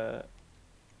to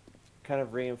kind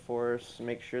of reinforce,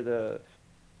 make sure the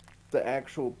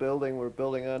actual building we're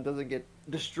building on doesn't get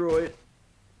destroyed.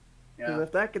 Because Yeah.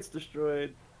 if that gets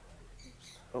destroyed,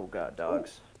 oh god,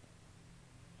 dogs.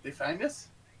 They find us?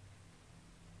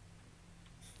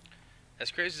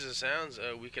 As crazy as it sounds,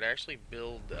 we could actually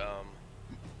build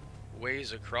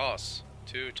ways across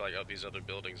too to like out these other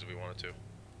buildings if we wanted to.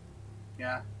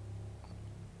 Yeah.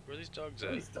 Where are these dogs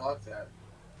Where are at? these dogs at?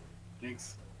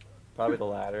 Jinx. Probably the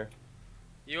ladder.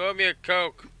 You owe me a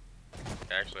Coke.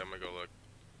 Actually, I'm gonna go look.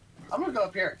 I'm gonna go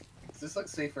up here. 'Cause this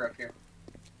looks safer up here.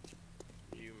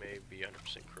 You may be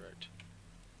 100% correct.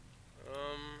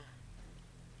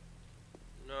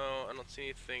 No, I don't see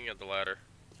anything at the ladder.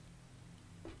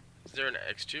 Is there an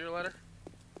exterior ladder?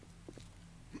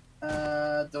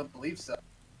 Don't believe so.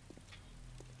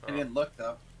 I Oh. didn't look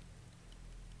though.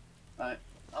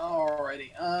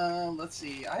 Alrighty. Let's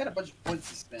see. I had a bunch of points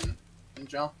to spend. And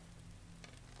John.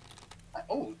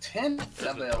 Oh, 10 There's the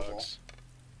available. dogs.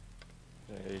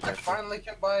 I finally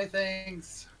can buy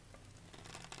things.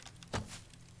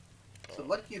 So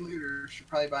Lucky Looter should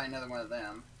probably buy another one of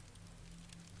them.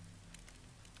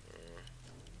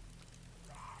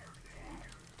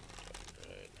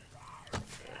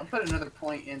 I'll put another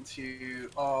point into.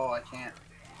 Oh, I can't.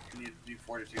 I need to do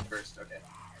Fortitude first. Okay.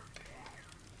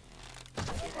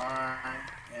 Buy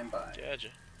and buy. Gotcha.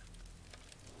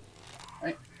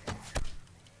 Right.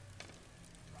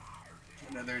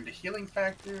 Another into Healing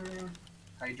Factor.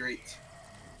 Hydrate.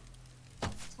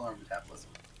 Slower metabolism.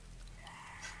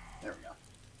 There we go.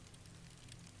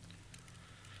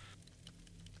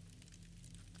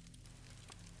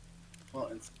 Well,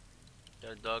 it's...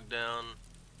 Got a dog down.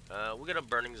 We got a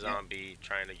burning zombie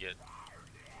trying to get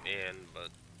in, but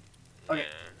okay.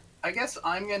 I guess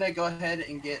I'm gonna go ahead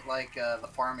and get like the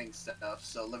farming stuff.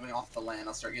 So living off the land,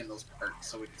 I'll start getting those perks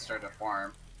so we can start a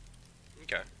farm.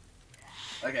 Okay.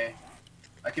 Okay.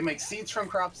 I can make seeds from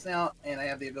crops now, and I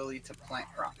have the ability to plant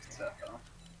crops. So.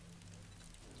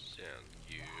 Sound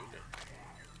good.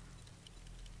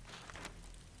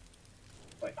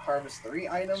 Wait, harvest 3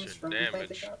 items Should from damage.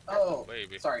 planted crops? Oh,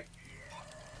 Maybe. sorry.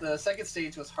 The second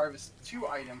stage was harvest 2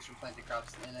 items from planted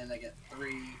crops, and then I get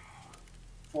 3,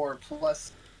 4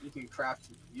 plus. You can craft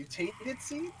mutated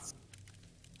seeds.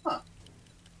 Huh.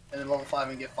 And then level 5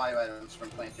 and get 5 items from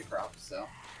planted crops. So,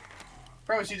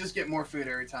 pretty much you just get more food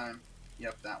every time.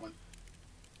 Yep, that one.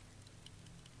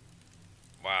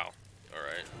 Wow. All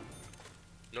right.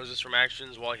 Noises from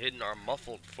actions while hidden are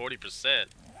muffled 40%.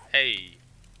 Hey.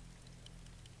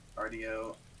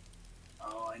 Cardio.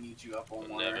 Oh, I need you up one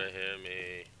more. Never hear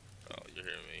me. Oh, you're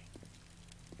hearing me.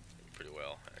 Pretty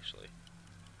well, actually.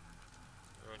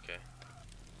 Okay.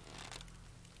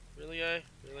 Really,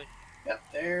 Really? Yep,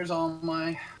 there's all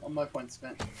my points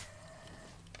spent.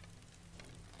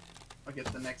 I'll get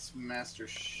the next Master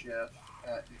Chef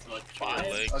at Intellect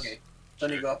 5. Okay,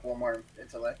 then you go up one more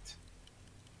Intellect.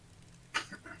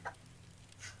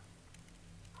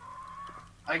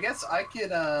 I guess I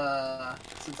could,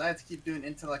 since I have to keep doing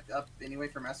Intellect up anyway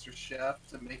for Master Chef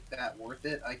to make that worth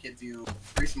it, I could do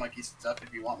Grease Monkey stuff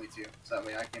if you want me to. So that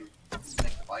way I can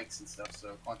make the bikes and stuff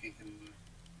so Clunky can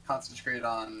concentrate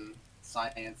on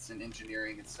science and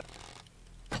engineering and stuff.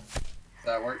 Does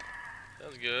that work?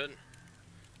 Sounds good.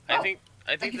 Oh, I think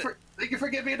thank you for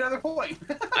giving me another point.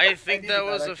 I think that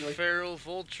was a feral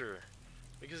vulture.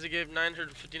 Because they gave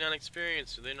 959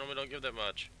 experience, so they normally don't give that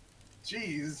much.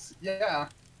 Jeez, yeah.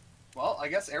 Well, I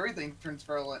guess everything turns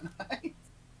feral at night.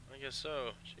 I guess so.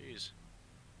 Jeez.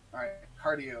 Alright,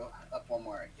 cardio up one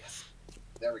more. Yes.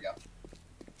 There we go.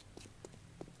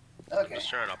 Okay. I'm just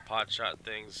trying to pot shot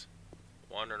things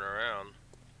wandering around.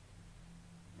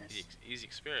 Nice. Easy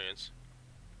experience.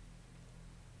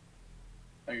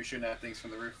 Oh, you're shooting at things from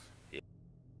the roof? Yeah.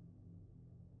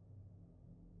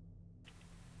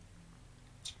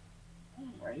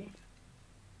 Alright.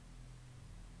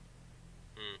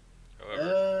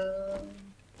 However.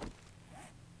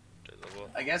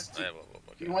 I guess do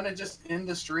you want to just end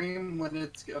the stream when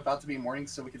it's about to be morning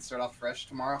so we can start off fresh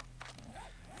tomorrow?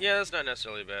 Yeah, that's not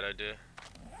necessarily a bad idea.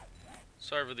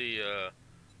 Sorry for the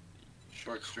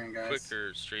short stream, guys.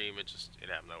 Quicker stream. It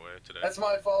happened that way today. That's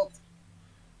my fault.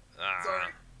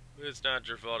 Sorry. It's not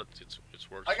your fault. It's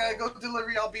work's I gotta fault. go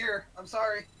deliver y'all beer. I'm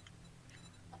sorry.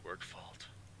 Work fault.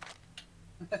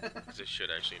 Because they should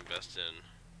actually invest in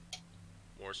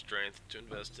more strength to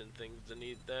invest in things that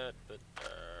need that, but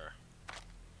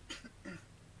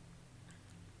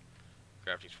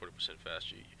crafting's 40%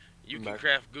 faster. You can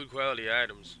craft good quality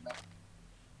items.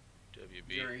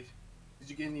 WB. Jerry, did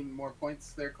you get any more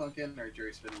points there, Clunkin, or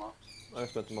Jerry spent them all? I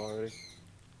spent them already.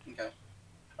 Okay.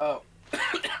 Oh,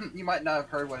 you might not have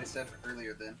heard what I said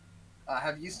earlier then.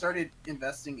 Have you started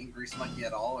investing in Grease Monkey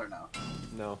at all, or no?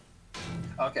 No.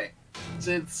 Okay.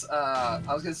 Since, I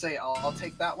was going to say, I'll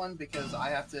take that one because I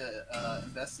have to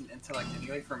invest in Intellect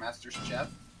anyway for Master's Chef.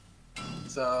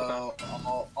 So,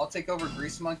 I'll take over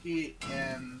Grease Monkey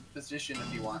and Physician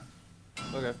if you want.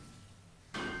 Okay.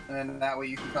 And then that way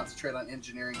you can concentrate on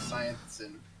engineering, science,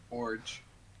 and forge.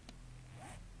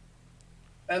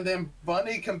 And then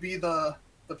Bunny can be the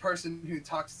person who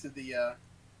talks to the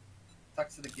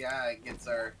guy and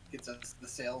gets us the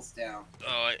sales down.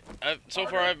 Oh, so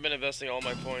far I've been investing all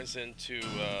my points into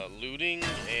looting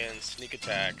and sneak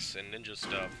attacks and ninja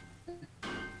stuff.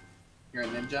 You're a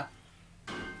ninja?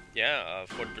 Yeah,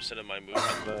 40% of my movement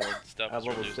stuff I have is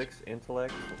level reduced. 6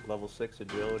 intellect, level 6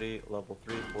 agility, level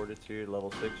 3 fortitude, level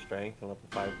 6 strength, and level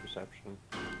 5 perception.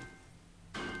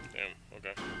 Damn,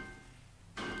 okay.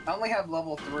 I only have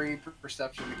level 3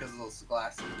 perception because of those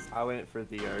glasses. I went for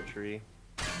the archery.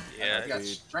 Yeah. I got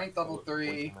strength level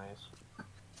 3, nice.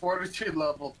 fortitude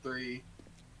level 3,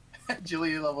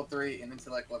 agility level 3, and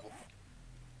intellect level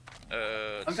 4.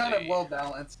 I'm kind of well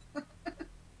balanced.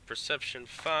 Perception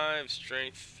 5,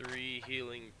 strength 3,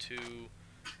 healing 2,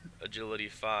 agility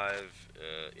 5,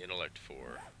 intellect 4.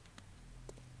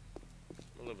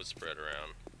 A little bit spread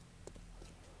around.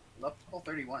 Level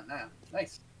 31 now.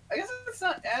 Nice. I guess it's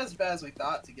not as bad as we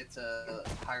thought to get to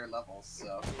higher levels,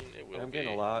 so. It will I'm be.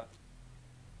 getting a lot.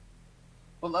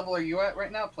 What level are you at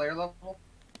right now? Player level?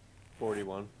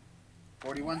 41.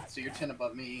 41? So you're 10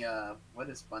 above me. What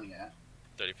is Bunny at?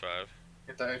 35.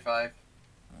 You're 35.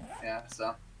 Yeah,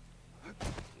 so.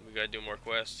 We gotta do more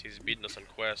quests. He's beating us on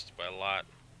quests by a lot.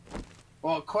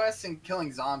 Well, quests and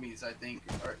killing zombies, I think,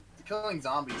 or killing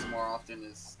zombies more often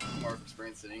is more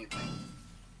experience than anything.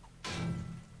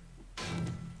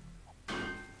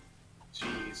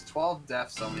 Jeez, 12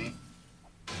 deaths only.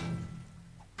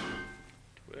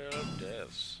 12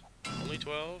 deaths. Only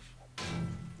 12?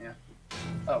 Yeah.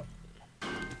 Oh.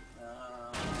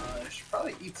 I should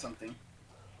probably eat something.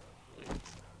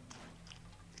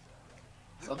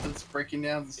 Something's breaking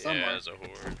down the somewhere. Yeah, as a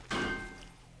horde.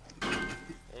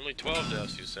 Only 12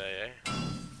 deaths, you say, eh?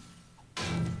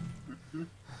 Mm-hmm.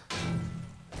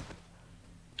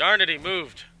 Darn it, he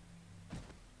moved!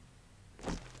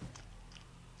 I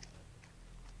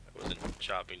wasn't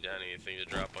chopping down anything to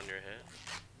drop on your head.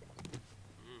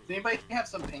 Does anybody have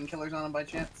some painkillers on them by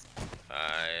chance?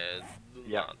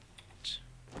 Yeah.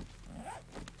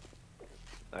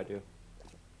 I do.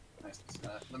 Nice.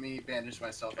 Let me bandage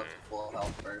myself up to full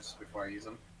health first before I use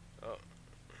them. Oh.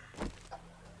 Did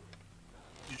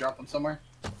you drop them somewhere?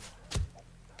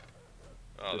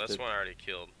 Oh, that's one I already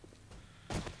killed.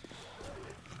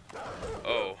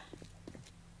 Oh.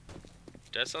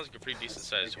 That sounds like a pretty decent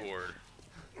sized horde.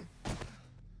 So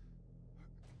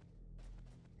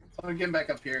I'm getting back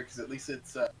up here because at least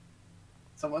it's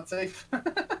somewhat safe.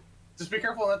 Just be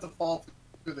careful not to fall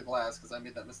through the glass because I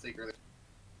made that mistake earlier.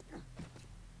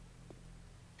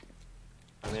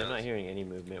 I mean, I'm not hearing any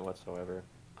movement whatsoever.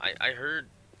 I heard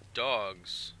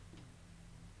dogs.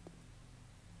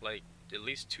 Like, at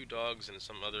least 2 dogs and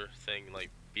some other thing,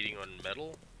 like, beating on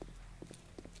metal.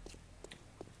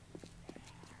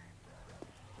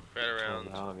 Right around.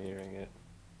 Oh, now I'm hearing it.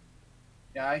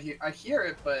 Yeah, I hear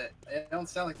it, but it don't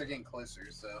sound like they're getting closer,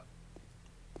 so...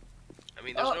 I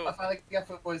mean, there's no... I finally got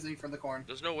food poisoning from the corn.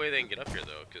 There's no way they can get up here,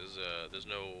 though, because there's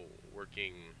no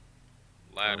working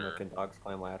ladder. Can dogs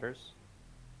climb ladders?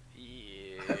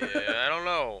 Yeah, I don't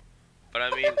know. But,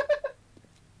 I mean...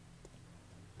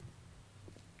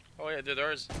 Oh, yeah,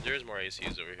 there's more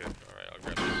ACs over here. Alright, I'll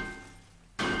grab this.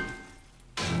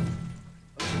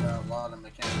 Look at a lot of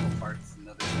mechanical parts and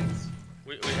other things.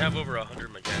 We have over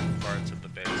 100 mechanical parts at the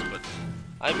base, but...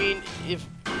 I mean, if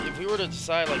we were to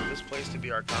decide, like, this place to be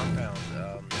our compound,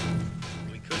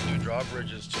 we could do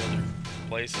drawbridges to other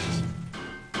places.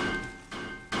 I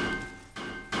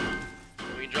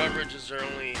mean, drawbridges are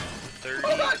only 30...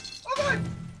 Oh god! Oh god!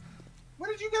 When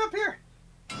did you get up here?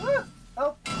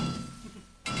 Help!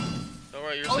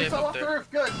 Alright, you're Oh, safe you fell up off the there.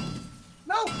 roof. Good.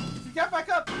 No! You got back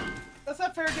up! That's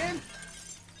not fair game.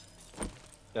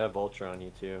 Got a vulture on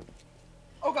you too.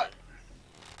 Oh god!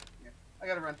 Yeah, I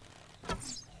gotta run.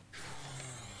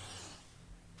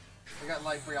 I got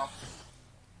light for y'all.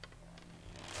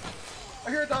 I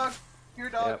hear a dog. Hear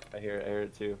a dog. Yep, I hear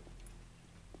it too.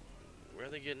 Where are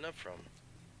they getting up from?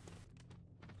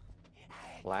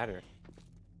 Ladder.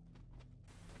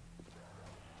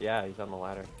 Yeah, he's on the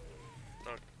ladder.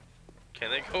 Oh,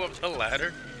 can they go up the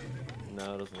ladder?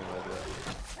 No, it doesn't look like it.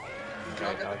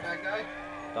 Dog got the bad guy.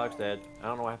 Dog's dead. I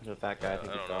don't know what happened to the fat guy. I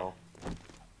think he fell.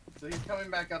 So he's coming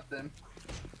back up then.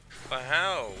 But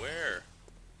how? Where?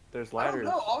 There's I don't ladders.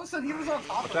 know. All of a sudden he was on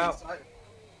top Watch of out. us. So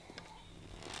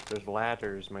There's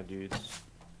ladders, my dudes.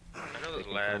 I know there's They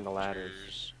can climb the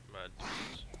ladders. ladders. My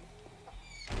dudes.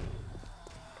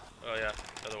 Oh yeah,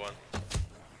 another one.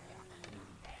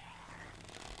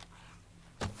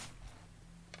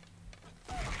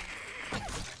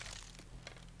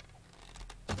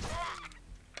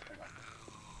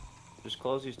 Just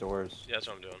close these doors. Yeah, that's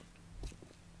what I'm doing.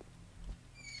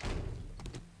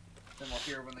 then we'll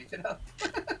hear when they get up.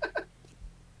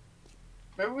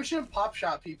 Maybe we shouldn't pop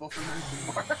shot people for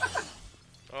moving more.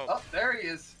 Oh. Oh, there he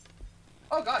is.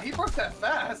 Oh god, he broke that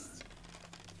fast.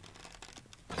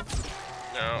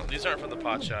 No, these aren't for the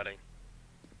pot shotting.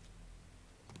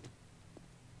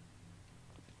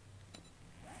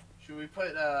 Should we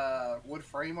put wood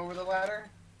frame over the ladder?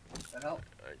 Does that help?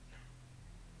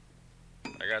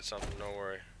 I got something, don't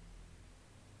worry.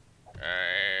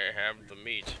 I have the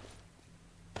meat.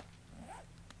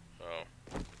 Oh.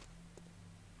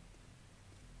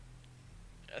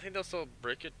 I think they'll still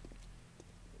break it.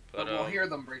 But we'll hear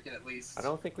them break it at least. I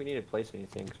don't think we need to place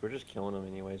anything because we're just killing them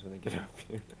anyways when they get up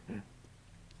here.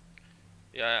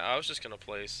 Yeah, I was just gonna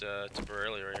place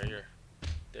temporarily right here.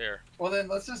 There. Well then,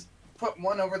 let's just put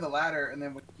one over the ladder and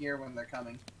then we hear when they're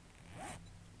coming.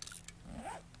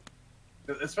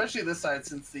 Especially this side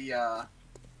since the,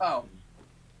 oh.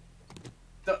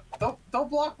 Don't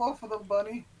block both of them,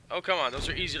 buddy. Oh, come on, those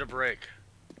are easy to break.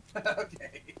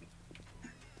 Okay.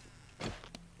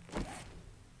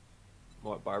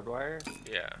 What, barbed wire?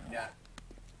 Yeah. Yeah.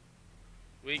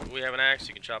 We have an axe,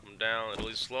 you can chop them down. It'll at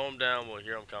least slow them down, we'll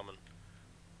hear them coming.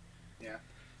 Yeah.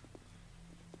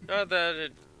 Not that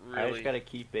it really... I just gotta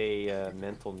keep a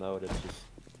mental note of just...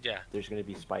 Yeah. There's gonna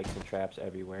be spikes and traps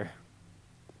everywhere.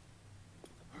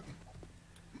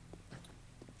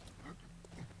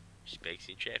 Spikes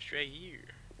and traps right here.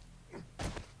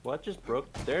 What just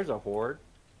broke? There's a horde.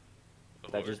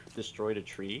 A That horde? just destroyed a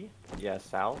tree. Yeah,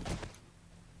 south.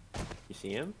 You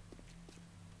see him?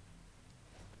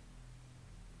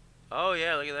 Oh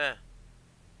yeah, look at that.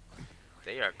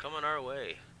 They are coming our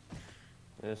way.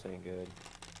 This ain't good.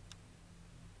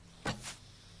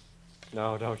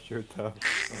 No, don't shoot them.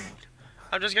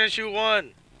 I'm just gonna shoot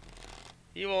one.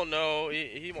 He won't know.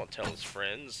 He won't tell his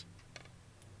friends.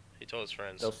 He told his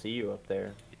friends. They'll see you up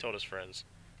there. He told his friends.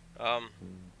 Well,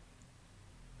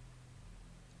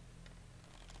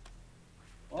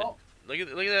 Look at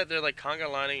that. They're like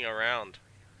conga lining around.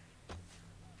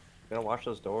 Gotta watch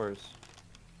those doors.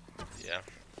 Yeah.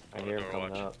 I hear them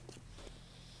coming up.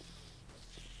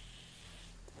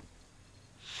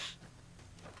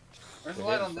 There's a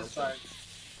light on this side.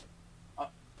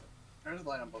 There's a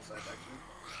light on both sides, actually.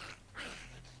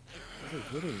 What are they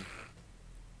hitting?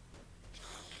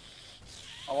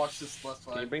 I'll watch this left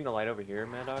side. Can you bring the light over here,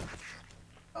 Mad Dog?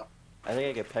 Oh. I think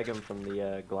I could peg him from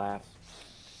the glass.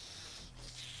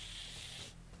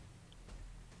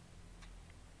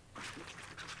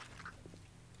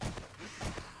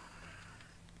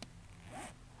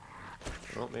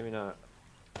 Well, maybe not.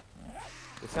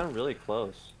 They sound really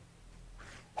close.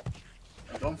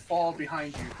 Don't fall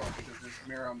behind you, because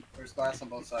there's glass on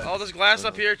both sides. Oh, there's glass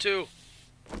up here too.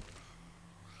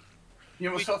 You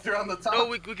almost fell through on the top? No,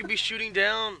 we could be shooting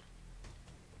down.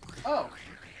 Oh.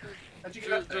 How'd you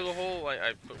get up there? Through the hole.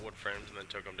 I put wood frames and then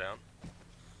took them down.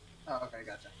 Oh, okay,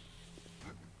 gotcha.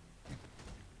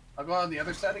 I'll go on the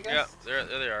other side, I guess? Yeah,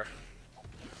 there they are.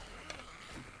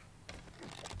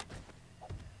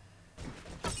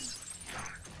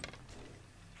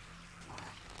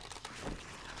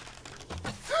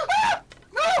 Ah!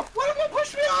 No! One of them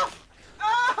pushed me off!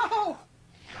 Ow!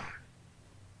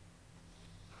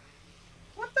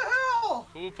 What the hell?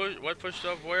 What pushed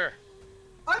up where?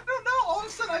 I don't know. All of a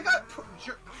sudden, I got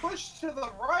pushed to the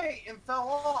right and fell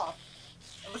off.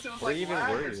 Unless it was Where like even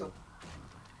lag were or you? something.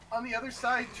 On the other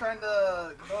side, trying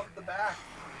to go up the back.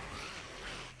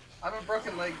 I have a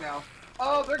broken leg now.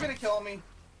 Oh, they're gonna kill me.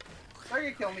 They're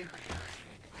gonna kill me.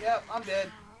 Yep, I'm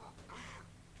dead.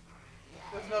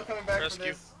 There's no coming back from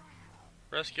this.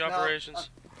 Rescue No, operations.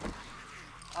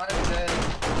 I'm dead.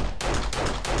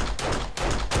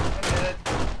 I'm dead.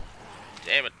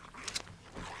 Damn it.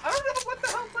 I don't know what the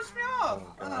hell pushed me off.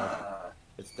 Oh, God.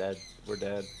 It's dead. We're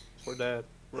dead. We're dead.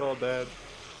 We're all dead.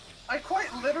 I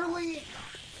quite literally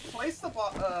placed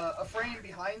a frame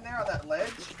behind there on that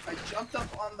ledge. I jumped up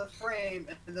on the frame,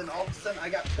 and then all of a sudden I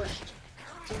got pushed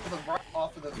to the right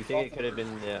off of the. You think it could have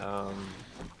been the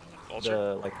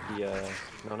Vulture?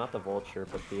 no, not the vulture,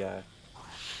 but the I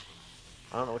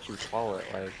don't know what you would call it,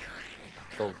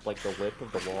 like the lip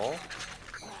of the wall.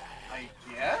 I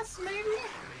guess maybe.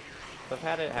 I've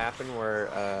had it happen where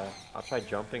I'll try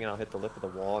jumping and I'll hit the lip of the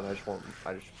wall and I'll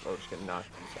just get knocked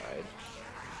inside.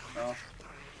 No.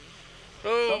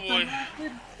 Oh boy.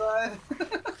 But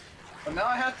now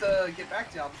I have to get back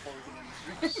to y'all before we can end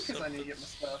the stream because I need to get my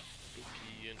stuff.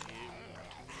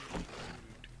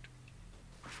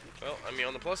 Well, I mean,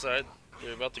 on the plus side,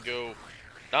 we're about to go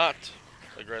not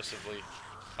aggressively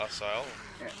hostile.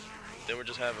 Yeah. Then we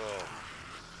just have a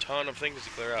ton of things to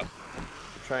clear out.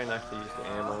 We're trying not to use the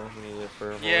ammo we need it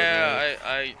for. Yeah,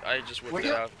 I just whipped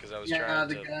it out because I was trying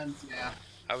the to. guns, yeah.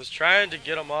 I was trying to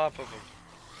get them off of them.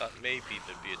 Thought maybe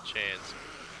there'd be a chance.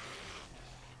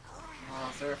 Oh,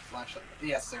 is there a flashlight?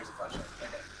 Yes, there's a flashlight.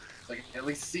 Okay. So I can at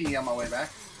least see on my way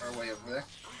back, or way over there.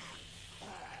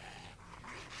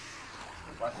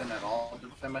 Weapon at all to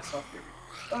defend myself here.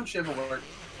 Oh, shiv alert.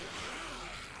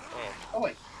 Oh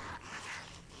wait.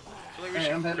 I feel like we Hey,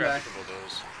 should I'm grab heading a back. couple of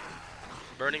those.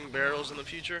 Burning barrels in the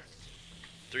future.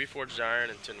 3 forged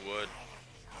iron and 10 wood.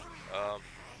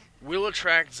 Will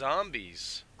attract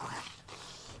zombies.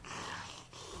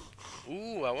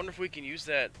 Ooh, I wonder if we can use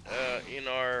that in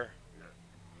our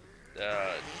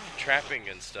trapping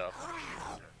and stuff.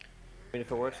 I mean,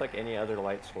 if it works like any other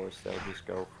light source, they'll just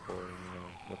go for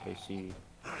what they see.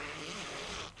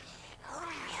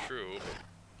 True.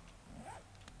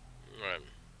 Alright.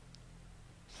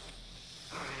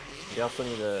 You also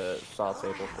need a saw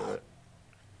table for it.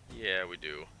 Yeah, we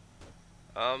do.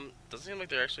 Doesn't seem like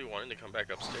they're actually wanting to come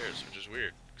back upstairs, which is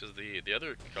weird. Because the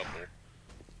other couple...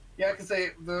 Yeah, because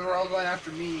they were all going after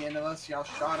me, and unless y'all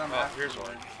shot them here's afterwards,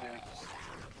 one. they just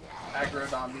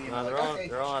aggroed on me. And No, like,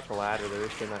 they're all at the ladder. They're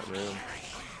just in that room.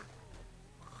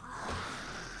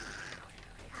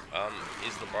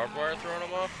 Is the barbed wire throwing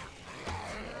them off?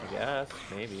 guess,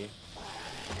 maybe.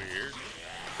 Weird.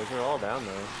 Because they're all down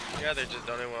there. Yeah, they just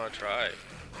don't even want to try.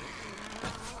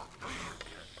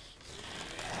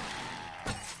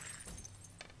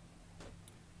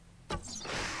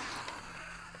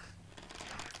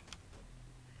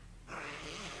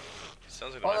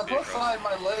 Sounds like on the plus side,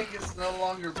 my leg is no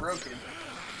longer broken.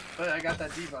 But I got that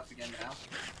debuff again now.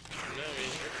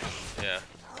 Yeah.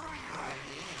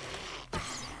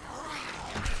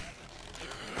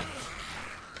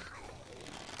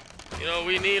 You know what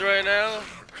we need right now?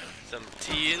 Some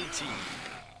TNT.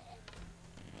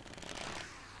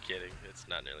 Kidding. It's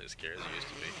not nearly as scary as it used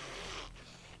to be.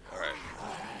 Alright.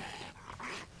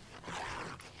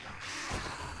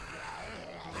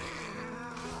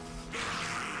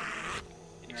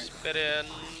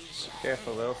 Experience.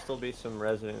 Careful, there'll still be some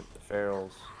resident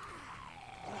ferals.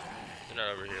 They're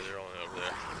not over here, they're only over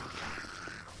there.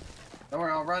 Don't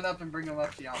worry, I'll run up and bring them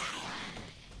up to y'all.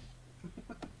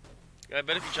 I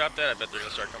bet if you chop that, I bet they're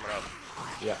gonna start coming up.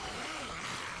 Yeah.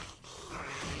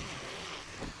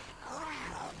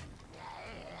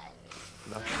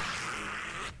 Nothing.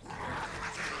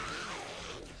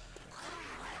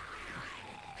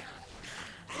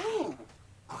 Ooh.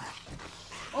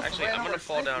 Actually, I'm gonna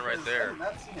fall down right there.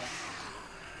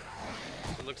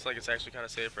 It looks like it's actually kind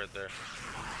of safe right there.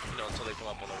 You know, until they come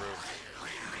up on the roof.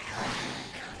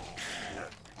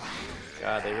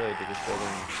 God, they really did this building.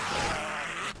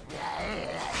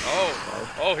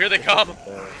 Oh, here they come!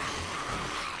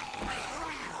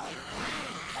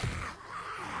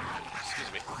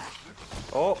 Excuse me.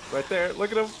 Oh, right there,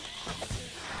 look at them!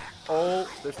 Oh,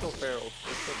 they're still ferals.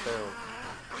 They're still ferals.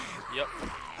 Yep.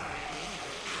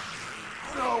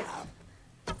 No!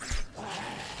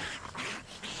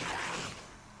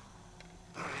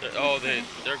 Oh,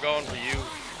 they're going for you.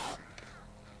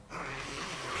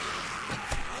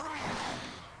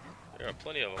 There are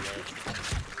plenty of them there.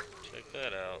 Check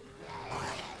that out.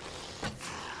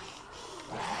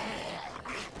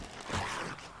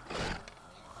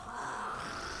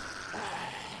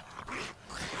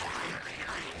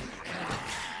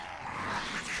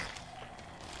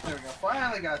 There we go.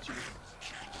 Finally got you.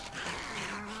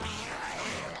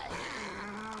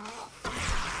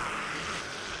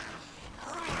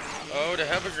 Oh, to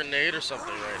have a grenade or something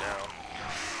right now.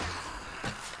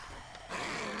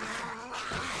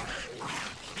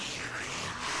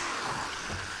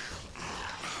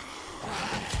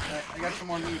 I got some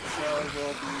more meat, so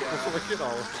we'll be. Look at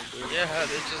all of them, dude. Yeah,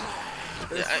 they just.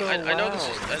 Yeah, so I know loud. this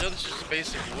is just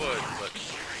basic wood, but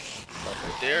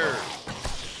they're.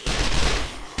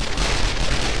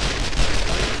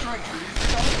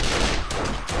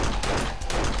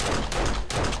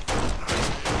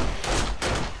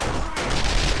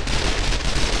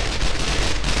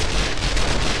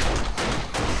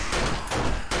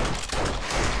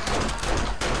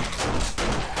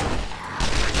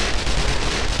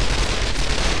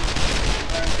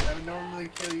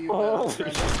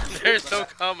 They're still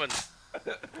coming. Oh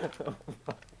my God.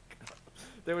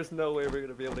 There was no way we were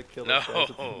gonna be able to kill No,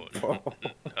 those guys.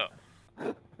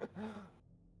 no.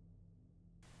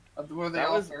 Were they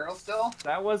all feral still?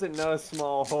 That wasn't no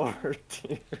small horde,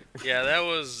 dude. Yeah, that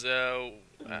was. I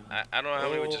don't know how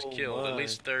many we just killed. At My.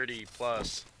 least 30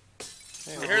 plus.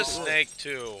 Hey, Here's Snake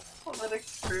too. What an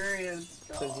experience!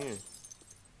 What's in here?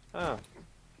 Oh,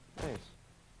 nice.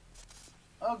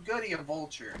 Oh, goody, a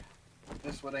vulture.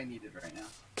 That's what I needed right now.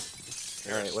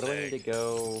 Alright, what do I need to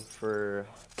go for?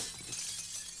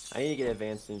 I need to get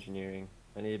advanced engineering.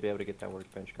 I need to be able to get that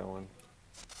workbench going.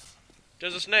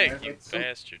 There's a snake, Yeah, you so-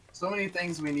 bastard. So many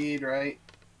things we need, right?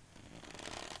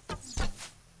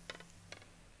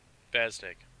 Bad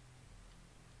snake.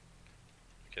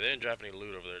 Okay, they didn't drop any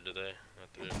loot over there, did they?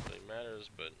 Not that it really matters,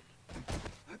 but.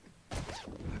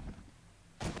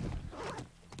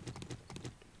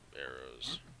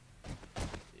 Arrows.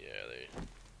 Yeah, they.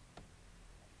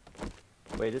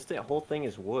 Wait, this whole thing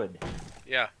is wood.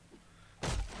 Yeah.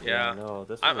 Yeah. No,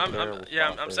 this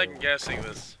I'm second guessing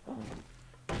this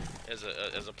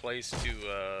as a place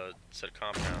to set a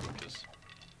compound, because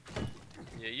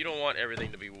yeah, you don't want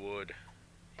everything to be wood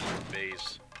in your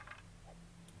base.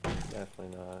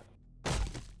 Definitely not.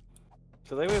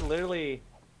 So they were literally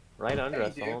right under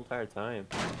us the whole entire time.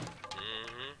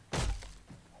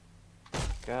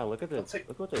 God, look at this.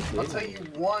 Look what they're doing. I'll tell you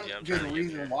one Yeah, I'm good trying to get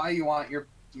reason there. why you want your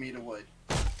made of wood.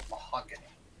 Mahogany.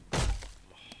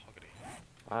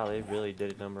 Wow, they really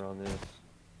did a number on this.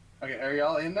 Okay, are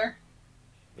y'all in there?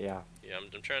 Yeah. Yeah,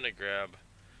 I'm trying to grab.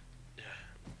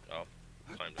 Oh,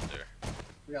 climbed up there.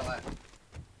 We got that.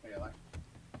 We got that.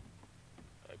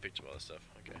 I picked up all this stuff.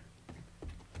 Okay.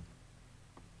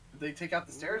 Did they take out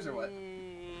the stairs or what?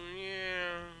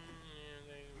 Yeah.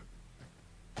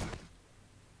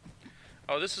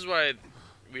 Oh, this is why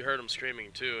we heard them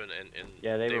screaming too, and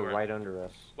yeah, they were right under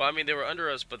us. Well, I mean, they were under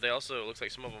us, but they also, it looks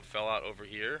like some of them fell out over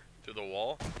here through the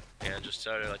wall and just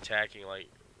started attacking like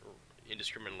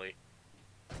indiscriminately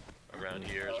around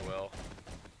here as well.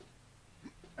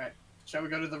 Alright, shall we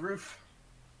go to the roof?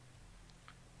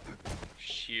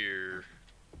 Sure.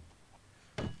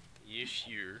 Yes,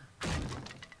 sure.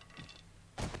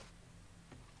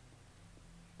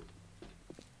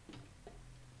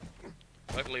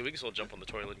 Luckily, we can still jump on the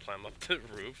toilet and climb up the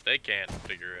roof. They can't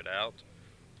figure it out.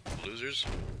 Losers.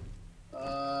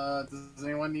 Does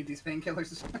anyone need these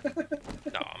painkillers?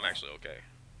 No, I'm actually okay.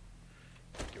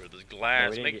 Get rid of this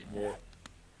glass. Yeah,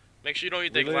 make sure you don't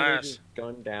eat the glass. Just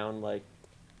gone down like,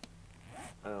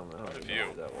 I don't know how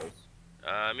many that was.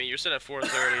 I mean, you're setting at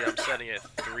 4:30. I'm setting at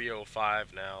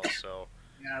 3:05 now, so.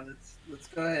 Yeah, let's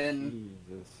go ahead and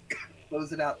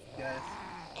close it out, guys.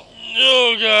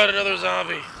 Oh god, another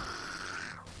zombie.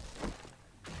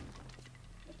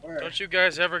 Where? Don't you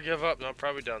guys ever give up? No,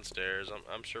 probably downstairs.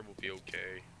 I'm sure we'll be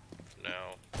okay for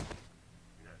now.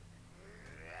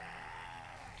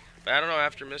 But I don't know,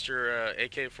 after Mr.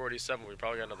 AK-47, we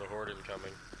probably got another Horde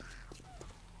incoming.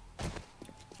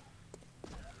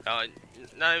 Not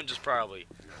even just probably.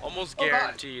 Almost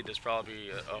guaranteed there's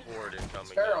probably a Horde incoming.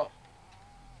 Sparrow.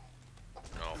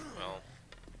 Oh, well.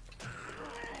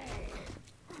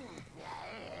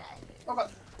 Oh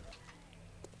god.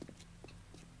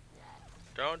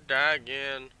 Don't die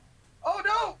again. Oh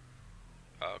no!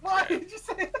 Okay. Why did you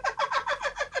say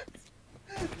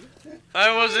that?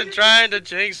 I wasn't trying to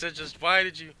jinx it, just why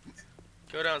did you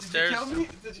go downstairs? Did you kill me?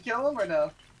 Did you kill him or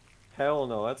no? Hell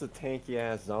no, that's a tanky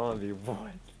ass zombie, boy.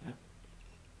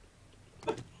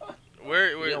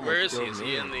 Where is he? Is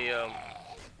he in the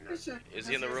is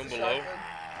he in the room below?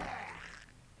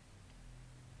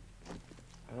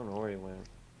 I don't know where he went.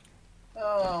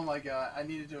 Oh my god, I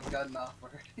needed to have gotten off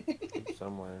already.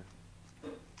 Somewhere.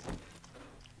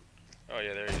 Oh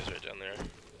yeah, there he is right down there.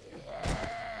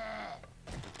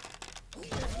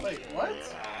 Wait, what?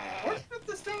 Where did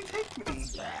this thing take me?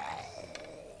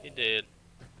 He did.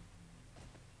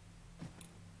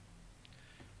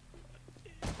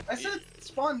 I said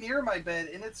spawn near my bed,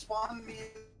 and it spawned me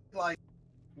like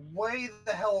way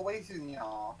the hell away from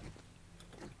y'all.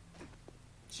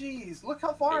 Jeez, look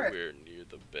how far We're near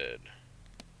the bed.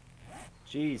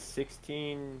 Geez,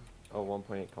 16. Oh,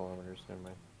 1.8 kilometers. Never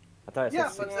mind. I thought it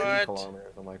said 16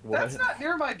 kilometers. I'm like, what? That's not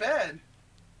near my bed.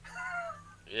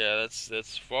 Yeah,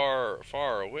 that's far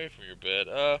away from your bed.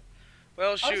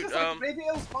 Well, shoot. I was just like, maybe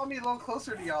it'll spawn me a little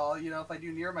closer to y'all. You know, if I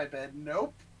do near my bed.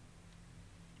 Nope.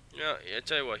 Yeah, I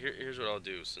tell you what. Here's what I'll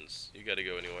do since you got to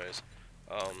go anyways.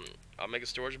 I'll make a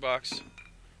storage box.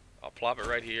 I'll plop it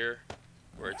right here,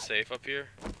 where it's safe up here.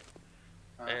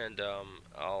 And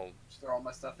I'll just throw all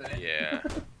my stuff in it. Yeah.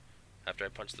 After I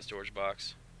punch the storage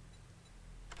box.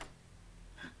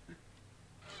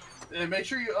 And make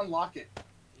sure you unlock it.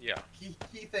 Yeah.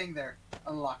 Key thing there.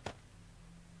 Unlock.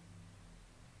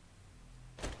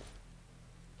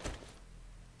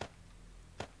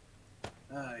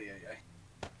 Yeah.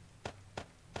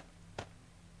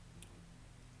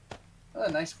 Oh,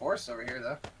 nice forest over here,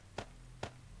 though.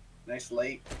 Nice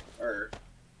lake, or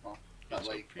well, not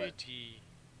lake, pretty.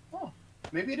 But... Oh,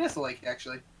 maybe it is a lake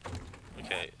actually.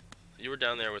 Okay, you were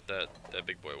down there with that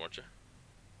big boy, weren't you?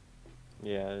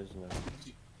 Yeah, there's no.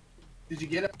 Did you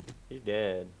get him? He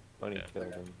did. Bunny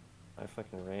killed him. I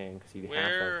fucking ran because he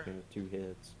half-lifed me with 2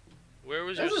 hits. Where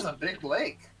was This is a big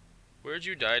lake. Where'd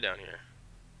you die down here?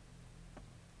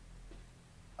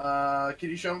 Can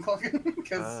you show him, Clunkin?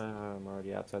 Because I'm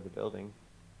already outside the building.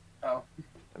 Oh.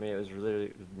 I mean, it was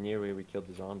literally near where we killed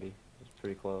the zombie. It was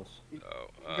pretty close. Oh.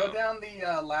 Go down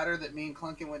the ladder that me and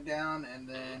Clunkin went down, and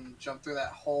then jump through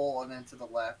that hole, and then to the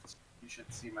left. You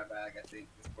should see my bag. I think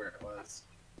is where it was.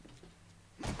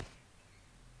 To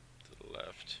the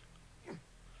left.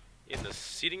 In the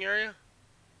seating area?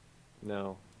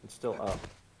 No, it's still up.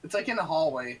 It's like in the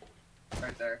hallway,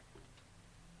 right there.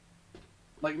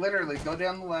 Like literally, go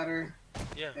down the ladder.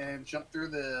 Yeah. And jump through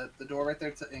the door right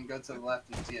there and go to the left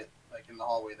and see it, like in the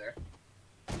hallway there.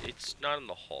 It's not in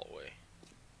the hallway.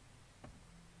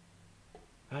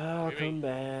 I'll come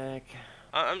back.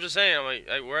 I'm just saying, like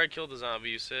where I killed the zombie,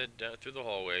 you said down through the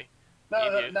hallway.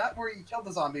 No, not where you killed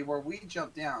the zombie, where we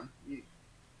jumped down.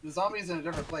 The zombie's in a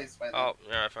different place, by the way. Oh,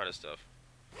 yeah, I found his stuff.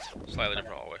 Slightly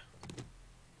different hallway.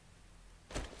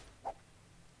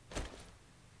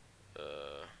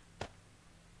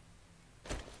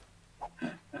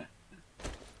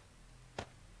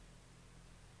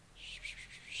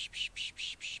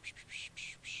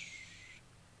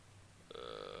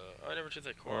 I never took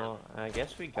that corn. Well, I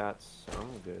guess we got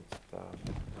some good stuff.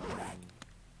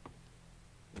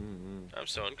 I'm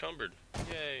so encumbered.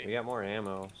 Yay. We got more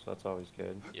ammo, so that's always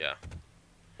good. Yeah.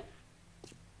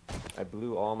 I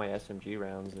blew all my SMG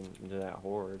rounds into that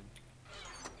horde.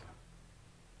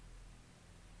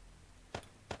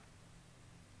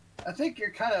 I think you're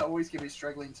kind of always gonna be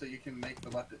struggling until you can make the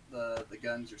weapon, the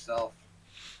guns yourself.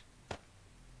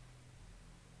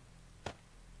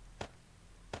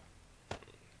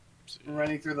 I'm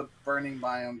running through the burning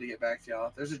biome to get back to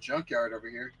y'all. There's a junkyard over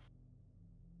here.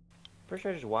 Pretty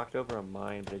sure I just walked over a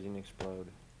mine, but it didn't explode.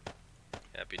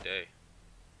 Happy day.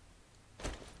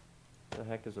 The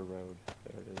heck is a road?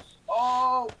 There it is.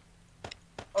 Oh!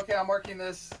 Okay, I'm marking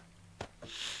this.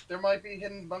 There might be a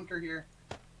hidden bunker here.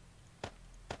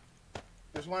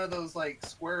 There's one of those like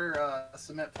square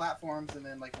cement platforms and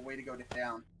then like a way to go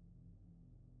down.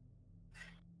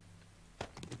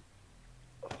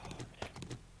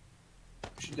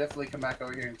 We should definitely come back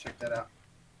over here and check that out.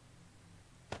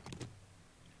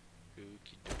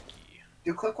 Okie dokie.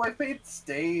 Do quick waypoints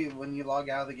stay when you log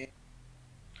out of the game?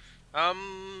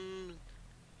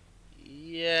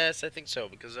 Yes, I think so,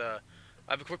 because I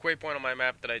have a quick waypoint on my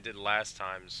map that I did last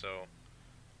time, so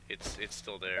it's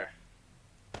still there.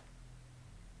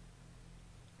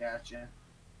 Gotcha.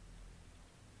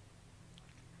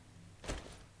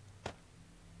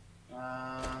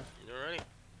 Alrighty.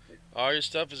 All your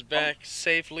stuff is back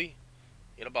safely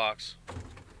in a box.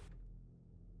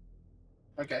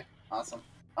 Okay, awesome.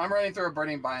 I'm running through a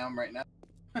burning biome right now.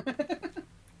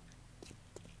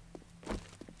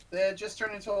 They just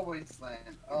turned into a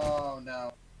wasteland. Oh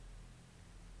no.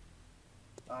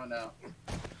 Oh no.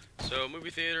 So movie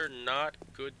theater, not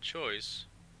good choice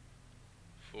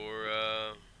for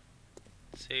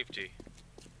safety.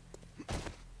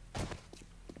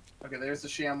 Okay, there's the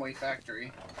Shamway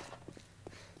factory.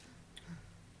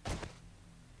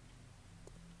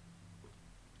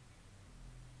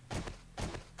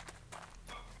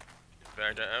 In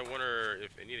fact, I wonder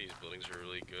if any of these buildings are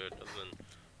really good. Other than,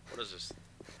 what is this?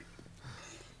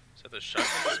 Is that the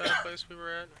shotgun side place we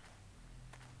were at?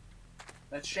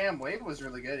 That Shamway was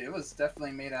really good. It was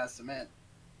definitely made out of cement.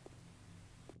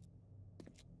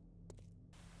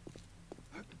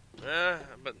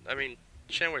 But I mean,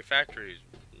 Shamway factory,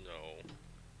 no,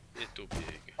 it's too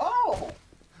big. Oh,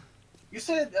 you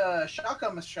said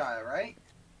shotgun Messiah, right?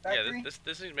 Factory? Yeah, this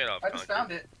thing's made out of I concrete. just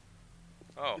found it.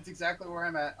 Oh. It's exactly where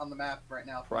I'm at on the map right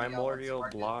now. Primordial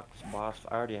blocks boss.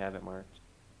 I already have it marked.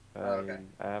 Okay.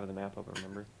 I have the map open,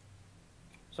 remember?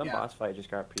 Some Yeah. boss fight just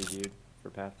got previewed for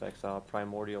Path of Exile.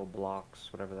 Primordial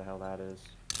blocks, whatever the hell that is.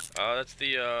 That's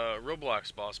the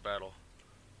Roblox boss battle.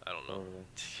 I don't know. Totally.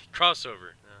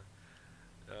 Crossover.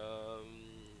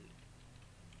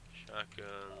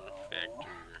 Shotgun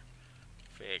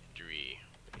factory.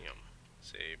 Bam.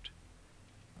 Saved.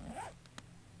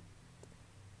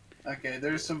 Okay,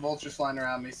 there's some vultures flying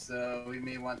around me, so we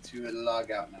may want to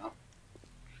log out now.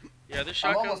 Yeah, this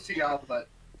I'm shotgun. almost to y'all, but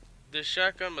This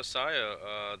shotgun Messiah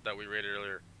that we rated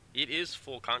earlier, it is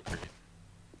full concrete.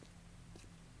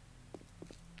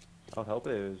 I'll help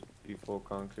it was be full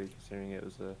concrete considering it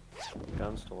was a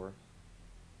gun store.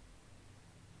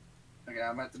 okay,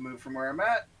 I'm about to move from where I'm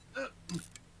at.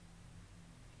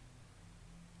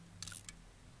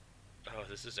 Oh,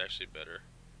 this is actually better.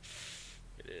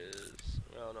 It is.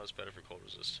 Well, no, it's better for cold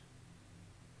resist.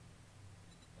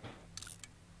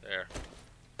 There.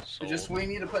 Sold. We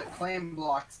need to put claim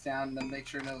blocks down to make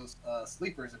sure no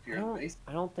sleepers appear in the base.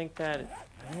 I don't think that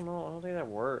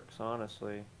works,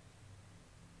 honestly.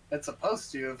 It's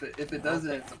supposed to. If it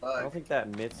doesn't, it's a bug. I don't think that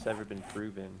myth's ever been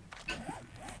proven.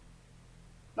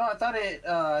 No, I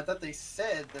thought they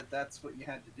said that that's what you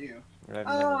had to do. I've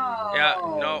Oh. Yeah,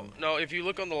 no. If you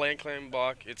look on the land claim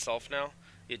block itself now,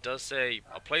 it does say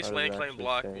a place What does land it claim actually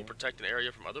block say? will protect an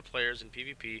area from other players in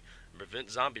PvP and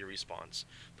prevent zombie respawns.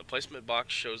 The placement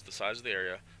box shows the size of the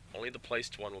area. Only the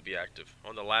placed one will be active.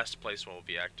 On the last placed one will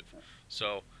be active.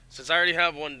 So since I already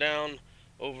have one down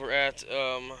over at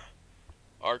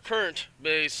our current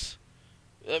base,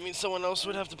 that means someone else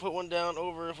would have to put one down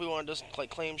over if we want to just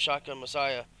claim Shotgun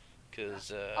Messiah.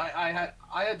 Cause I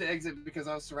had to exit because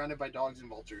I was surrounded by dogs and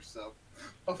vultures. So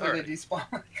hopefully Alright. they despawn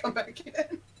when I come back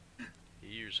in.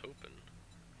 Here's hoping.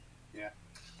 Yeah.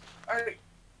 All right.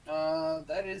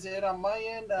 That is it on my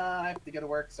end. I have to go to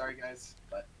work. Sorry, guys.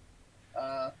 But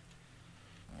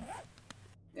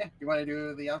yeah, you want to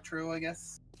do the outro, I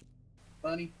guess,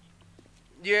 Bunny?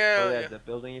 Yeah. Oh yeah, the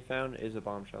building you found is a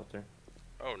bomb shelter.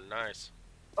 Oh, nice.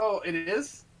 Oh, it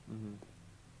is. Mhm.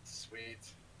 Sweet.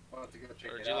 I'll have to go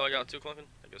check Did it you out. log out too, Clevin?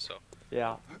 I guess so.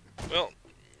 Yeah. Well,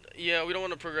 yeah, we don't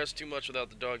want to progress too much without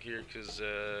the dog here, because,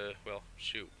 well,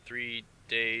 shoot, 3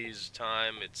 days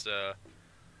time, it's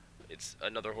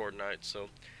another Horde night, so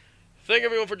Thank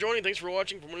everyone for joining. Thanks for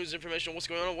watching. For more news, information on what's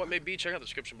going on, what may be, check out the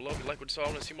description below. If you like what you saw,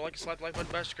 want to see more, like, slap the like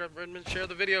button, bash, subscribe, and share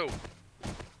the video.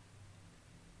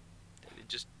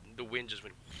 The wind just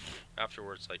went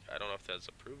afterwards. Like, I don't know if that's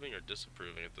approving or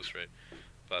disapproving at this rate.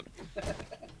 But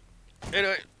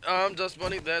anyway, I'm Dust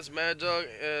Bunny. That's Mad Dog.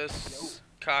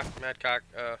 Mad Cock.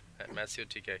 Mad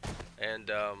COTK, and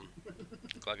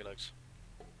Clunk and Nugs.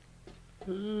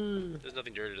 There's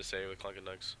nothing dirty to say with Clunk and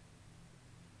Nugs.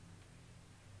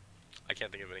 I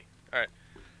can't think of any. All right,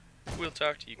 we'll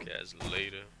talk to you guys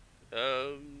later.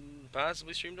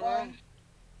 Possibly stream tomorrow.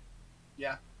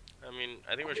 Yeah. I mean,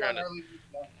 I think we're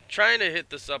trying to hit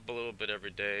this up a little bit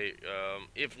every day.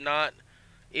 If not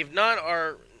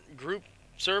our group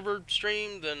server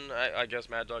stream, then I guess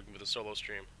Mad Dog with a solo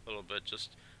stream a little bit.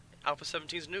 Just Alpha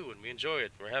 17 is new and we enjoy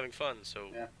it. We're having fun, so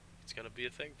yeah. It's gonna be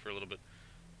a thing for a little bit.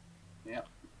 Yeah.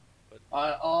 But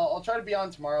I'll try to be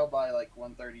on tomorrow by like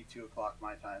 1:30, 2 o'clock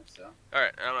my time. So. All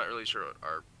right. I'm not really sure what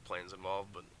our plan's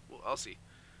involved, but I'll see.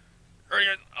 All right,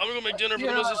 guys. I'm gonna go make dinner for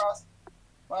the missus.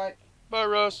 Bye. Bye,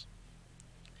 Russ.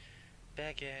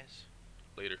 Bye, guys.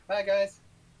 Later. Bye, guys.